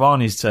Georg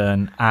Varney's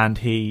turn, and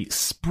he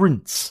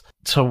sprints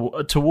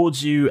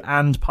towards you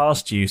and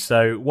past you.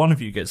 So one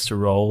of you gets to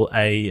roll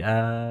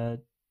an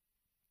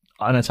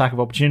attack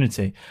of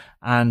opportunity,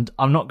 and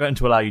I'm not going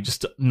to allow you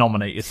just to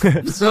nominate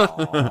yourselves.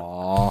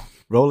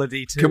 Roll a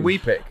d2. Can we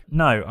pick?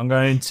 No, I'm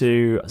going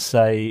to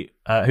say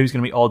who's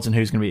going to be odds and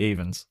who's going to be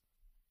evens.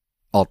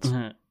 Odds.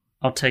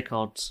 I'll take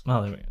odds.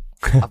 Oh, there we go.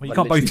 Well, you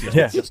can't both do it.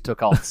 Yeah. Just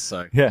took odds,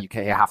 so you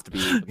have to be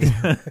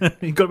even.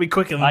 You've got to be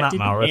quicker than that,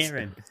 Maurus. I didn't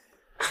hear him.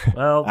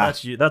 Well,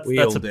 that's you. That's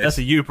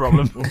a you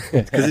problem.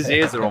 Because his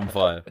ears are on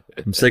fire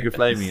from Sacred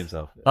Flaming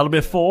himself. That'll be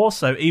a 4,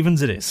 so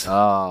evens it is.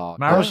 Oh,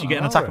 Maurus, you get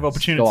an attack of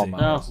opportunity. Go on,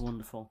 Maurus. Oh,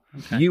 wonderful.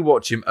 Okay. You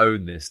watch him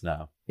own this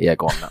now. Yeah,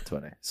 go on, that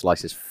 20.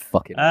 Slice his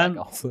fucking leg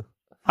off.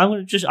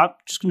 I'm just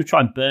gonna try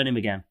and burn him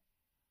again.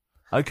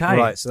 Okay.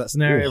 Right, so that's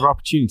an area of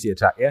opportunity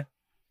attack, yeah?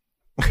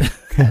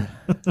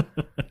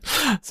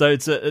 So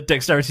it's a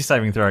dexterity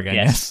saving throw again,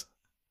 yes?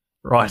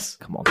 Right.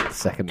 Come on,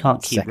 second.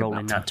 Can't keep second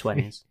rolling that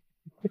 20s.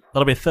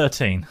 That'll be a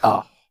 13.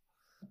 Oh.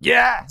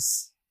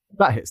 Yes!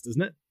 That hits,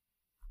 doesn't it?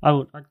 I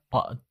would have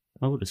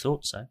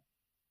thought so.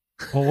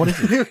 Well, what is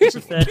it? It's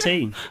a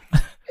 13.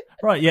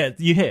 Right, yeah,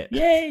 you hit.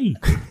 Yay!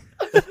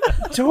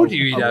 Told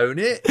you you'd own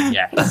it.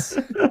 Yes.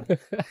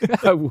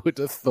 I would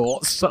have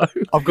thought so.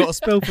 I've got a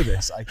spell for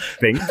this, I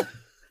think.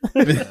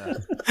 I've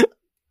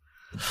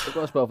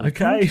got a spell for this.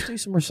 Can Okay. you just do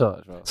some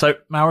research. Right? So,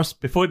 Maurus,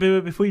 before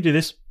you do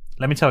this,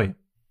 let me tell you,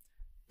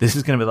 this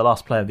is going to be the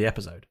last play of the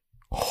episode.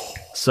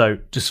 So,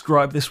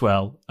 describe this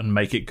well and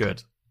make it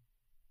good.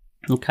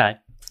 Okay.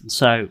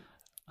 So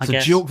I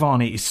guess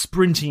Giorgvani is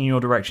sprinting in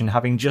your direction,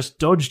 having just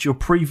dodged your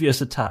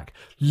previous attack,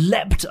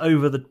 leapt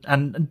over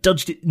and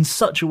dodged it in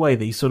such a way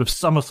that he sort of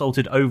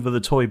somersaulted over the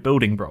toy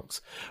building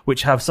blocks,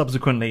 which have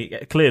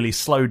subsequently clearly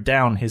slowed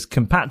down his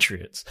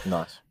compatriots.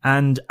 Nice.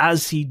 And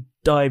as he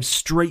dives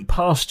straight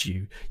past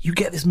you, you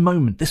get this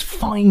moment, this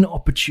fine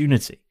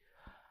opportunity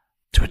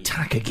to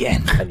attack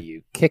again. And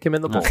you kick him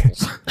in the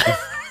balls.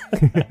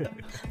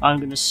 I'm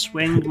going to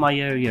swing my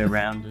yo-yo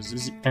around as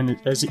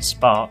it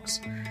sparks.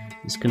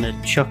 It's going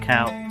to chuck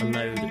out a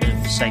load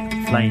of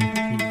sacred flame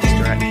in this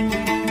direction.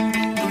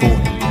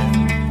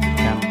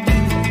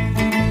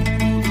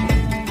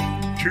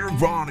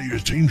 Giovanni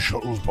is Team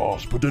Shuttle's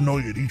boss, but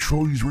denied he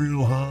tries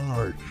real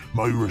hard.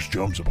 Maurus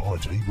jumps upon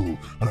a table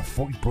and a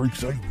fight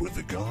breaks out with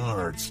the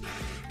guards.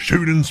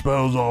 Shooting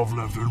spells off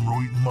left and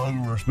right,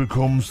 Maurus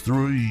becomes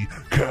 3.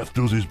 Keth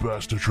does his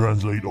best to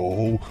translate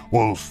all,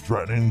 whilst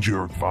threatening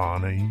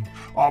Giovanni.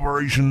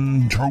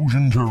 Operation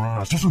Trojan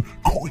Terrace doesn't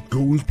quite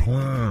go as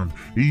planned.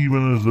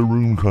 Even as the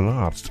room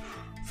collapsed,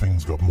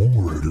 things got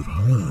more out of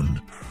hand.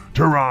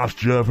 Terrace,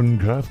 Jeff and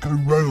Keth go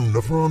round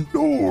the front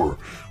door.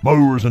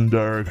 Maurus and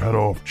Derek head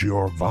off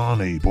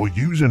Giovanni by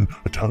using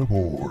a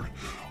teleport.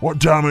 What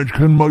damage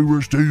can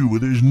Maurus do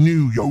with his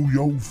new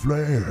yo-yo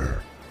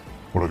flare?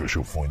 Well, I guess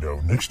you'll find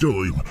out next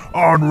time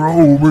on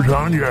Roll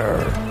Britannia.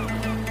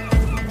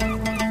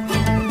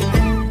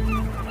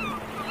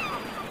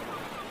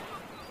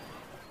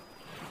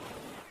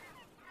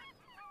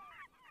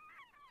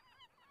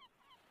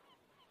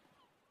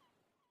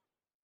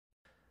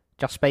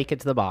 Just speaking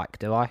to the mic,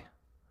 do I?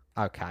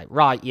 Okay,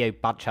 right, you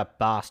bunch of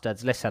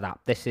bastards, listen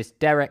up. This is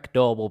Derek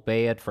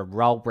Normalbeard from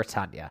Roll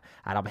Britannia,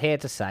 and I'm here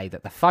to say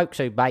that the folks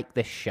who make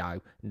this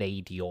show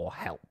need your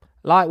help.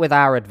 Like with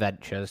our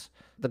adventures,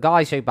 the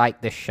guys who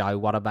make this show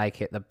want to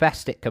make it the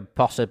best it can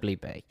possibly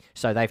be,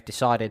 so they've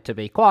decided to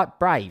be quite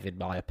brave, in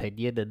my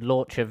opinion, and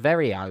launch a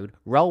very own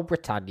Roll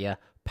Britannia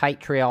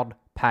Patreon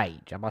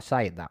page. Am I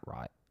saying that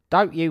right?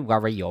 Don't you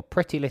worry your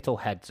pretty little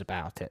heads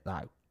about it,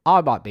 though.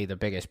 I might be the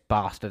biggest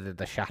bastard in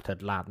the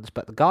Shattered Lands,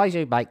 but the guys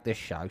who make this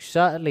show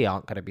certainly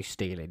aren't going to be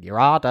stealing your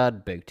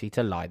hard-earned booty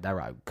to line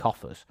their own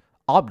coffers.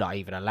 I'm not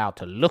even allowed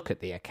to look at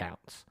the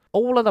accounts.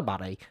 All of the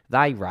money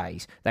they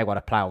raise, they want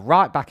to plough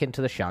right back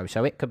into the show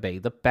so it can be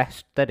the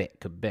best that it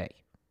can be.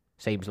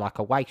 Seems like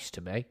a waste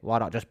to me. Why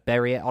not just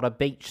bury it on a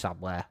beach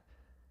somewhere?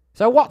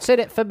 So what's in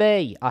it for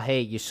me? I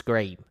hear you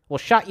scream. Well,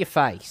 shut your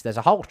face. There's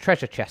a whole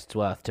treasure chest's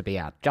worth to be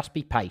had. Just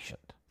be patient.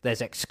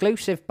 There's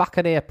exclusive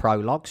Buccaneer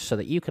prologues so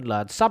that you can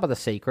learn some of the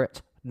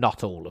secrets,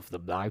 not all of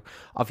them though,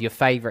 of your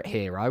favourite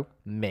hero,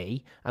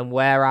 me, and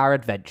where our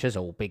adventures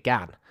all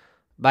began.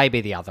 Maybe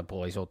the other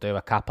boys will do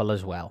a couple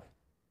as well.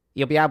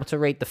 You'll be able to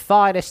read the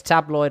finest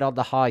tabloid on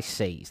the high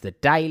seas, the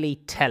Daily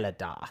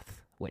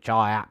Teledarth, which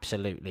I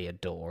absolutely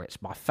adore.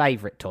 It's my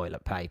favourite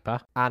toilet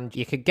paper. And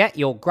you can get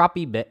your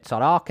grubby bits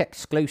on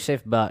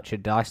ARC-exclusive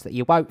merchandise that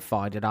you won't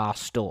find in our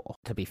store.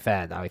 To be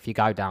fair, though, if you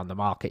go down the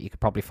market, you could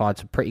probably find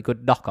some pretty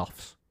good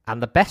knockoffs.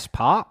 And the best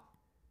part?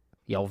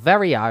 Your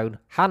very own,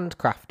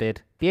 handcrafted,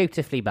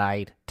 beautifully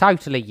made,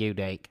 totally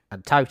unique,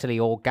 and totally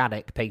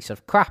organic piece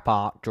of crap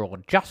art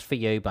drawn just for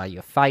you by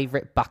your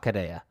favourite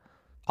Buccaneer.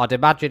 I'd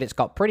imagine it's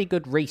got pretty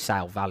good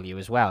resale value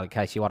as well, in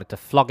case you wanted to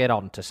flog it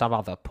on to some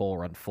other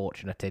poor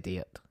unfortunate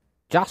idiot.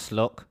 Just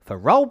look for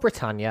Roll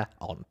Britannia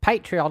on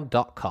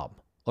patreon.com.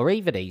 Or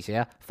even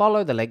easier,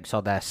 follow the links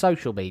on their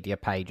social media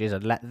pages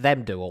and let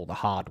them do all the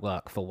hard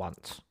work for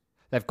once.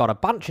 They've got a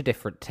bunch of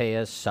different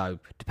tiers, so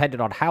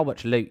depending on how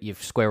much loot you've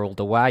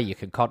squirreled away, you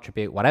can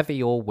contribute whatever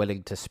you're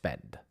willing to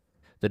spend.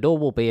 The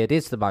normal beard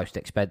is the most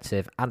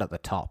expensive and at the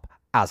top,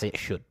 as it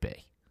should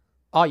be.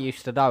 I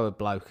used to know a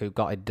bloke who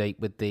got in deep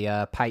with the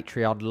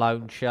Patreon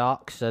loan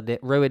sharks, and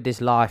it ruined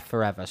his life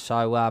forever,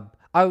 so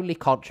only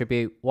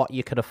contribute what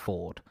you can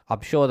afford.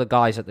 I'm sure the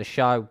guys at the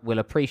show will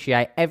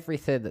appreciate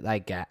everything that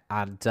they get,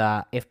 and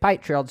if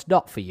Patreon's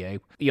not for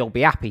you, you'll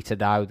be happy to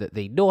know that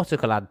the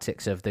nautical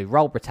antics of the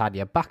Roll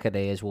Britannia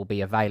Buccaneers will be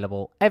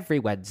available every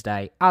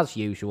Wednesday, as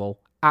usual,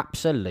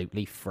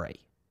 absolutely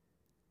free.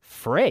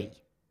 Free?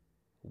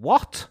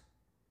 What?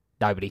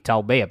 Nobody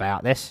told me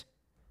about this.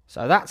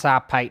 So that's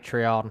our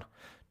Patreon.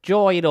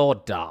 Join or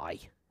die.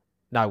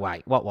 No,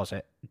 wait, what was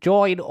it?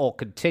 Join or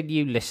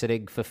continue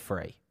listening for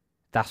free.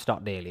 That's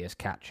not nearly as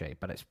catchy,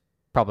 but it's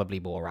probably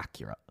more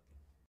accurate.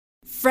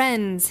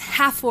 Friends,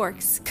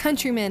 half-orcs,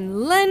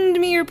 countrymen, lend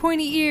me your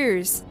pointy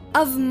ears.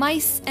 Of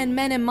Mice and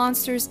Men and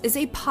Monsters is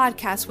a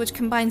podcast which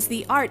combines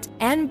the art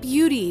and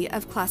beauty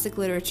of classic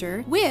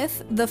literature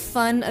with the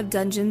fun of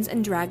Dungeons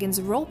 & Dragons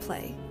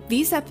roleplay.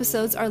 These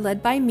episodes are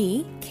led by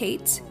me,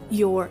 Kate,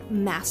 your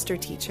master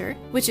teacher,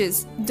 which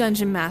is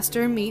Dungeon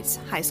Master meets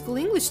high school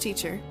English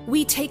teacher.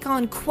 We take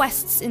on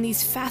quests in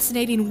these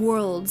fascinating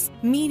worlds,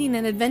 meeting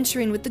and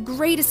adventuring with the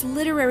greatest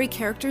literary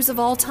characters of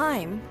all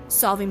time,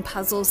 solving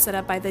puzzles set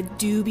up by the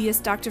dubious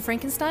Dr.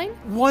 Frankenstein.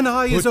 One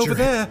eye is over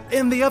there,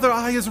 and the other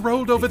eye is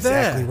rolled over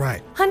there. Exactly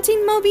right.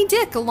 Hunting Moby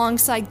Dick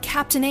alongside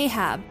Captain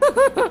Ahab.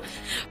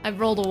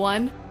 I've rolled a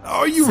 1.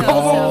 Oh, you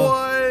rolled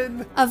a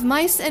 1! Of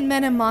Mice and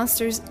Men and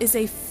Monsters is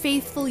a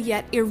faithful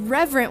yet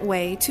irreverent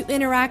way to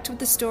interact with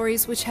the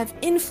stories which have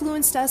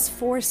influenced us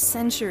for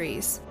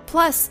centuries.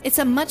 Plus, it's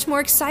a much more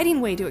exciting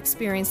way to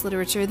experience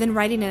literature than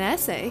writing an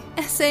essay.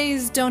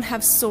 Essays don't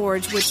have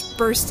swords which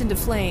burst into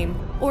flame,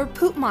 or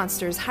poop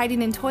monsters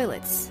hiding in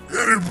toilets.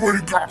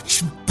 Anybody got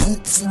some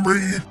poop for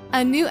me?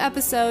 A new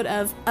episode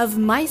of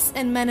Mice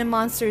and Men and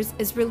Monsters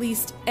is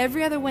released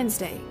every other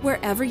Wednesday,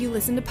 wherever you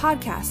listen to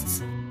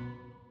podcasts.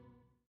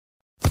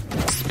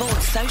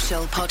 Sports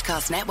Social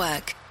Podcast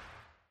Network.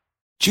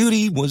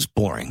 Judy was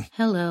boring.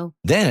 Hello.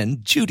 Then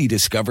Judy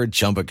discovered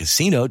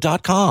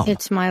ChumbaCasino.com.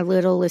 It's my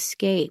little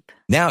escape.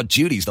 Now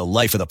Judy's the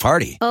life of the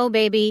party. Oh,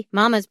 baby,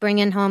 mama's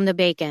bringing home the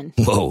bacon.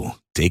 Whoa,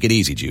 take it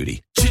easy,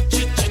 Judy.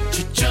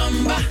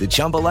 The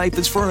Chumba life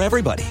is for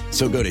everybody.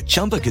 So go to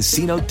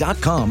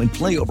ChumbaCasino.com and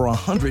play over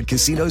 100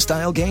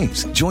 casino-style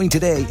games. Join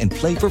today and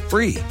play for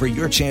free for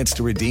your chance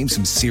to redeem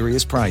some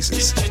serious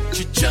prizes.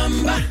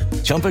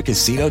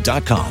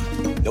 ChumbaCasino.com.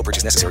 No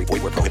purchase necessary.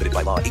 Void where prohibited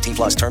by law. 18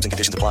 plus terms and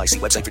conditions apply. See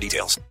website for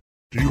details.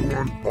 Do you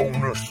want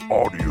bonus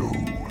audio?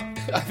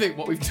 I think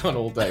what we've done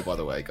all day, by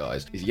the way,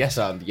 guys, is yes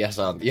and,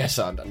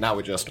 and now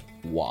we're just,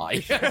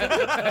 why?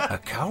 A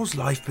cow's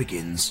life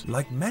begins,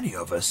 like many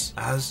of us,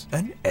 as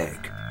an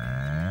egg.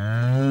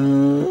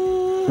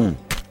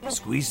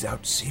 Squeezed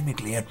out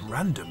seemingly at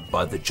random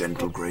by the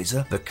gentle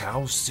grazer, the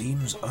cow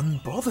seems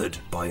unbothered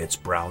by its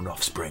brown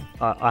offspring.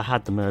 I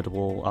had the murder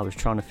wall. I was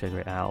trying to figure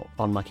it out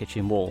on my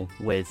kitchen wall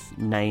with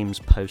names,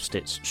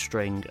 post-its,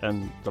 string,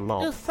 and the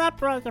lot. Is that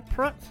brother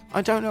Pratt?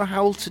 I don't know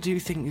how to do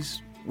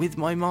things with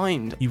my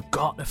mind. You've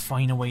got to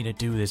find a way to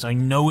do this. I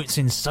know it's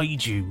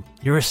inside you.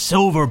 You're a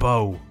silver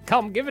bow.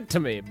 Come give it to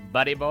me,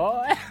 buddy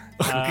boy.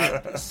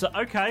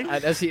 Okay.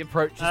 And as he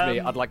approaches me,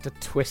 I'd like to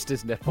twist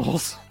his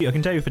nipples. I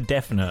can tell you for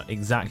definite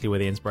exactly where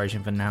the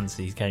inspiration for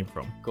Nancy came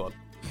from. Go on.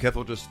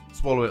 Careful, just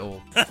swallow it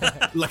all.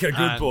 Like a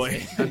good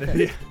boy.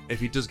 And if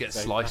he does get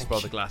sliced by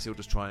the glass, he'll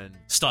just try and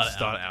start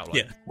it out.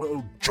 Yeah.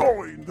 Well,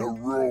 join the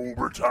Royal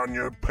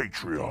Britannia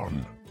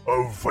Patreon.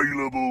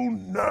 Available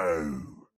now.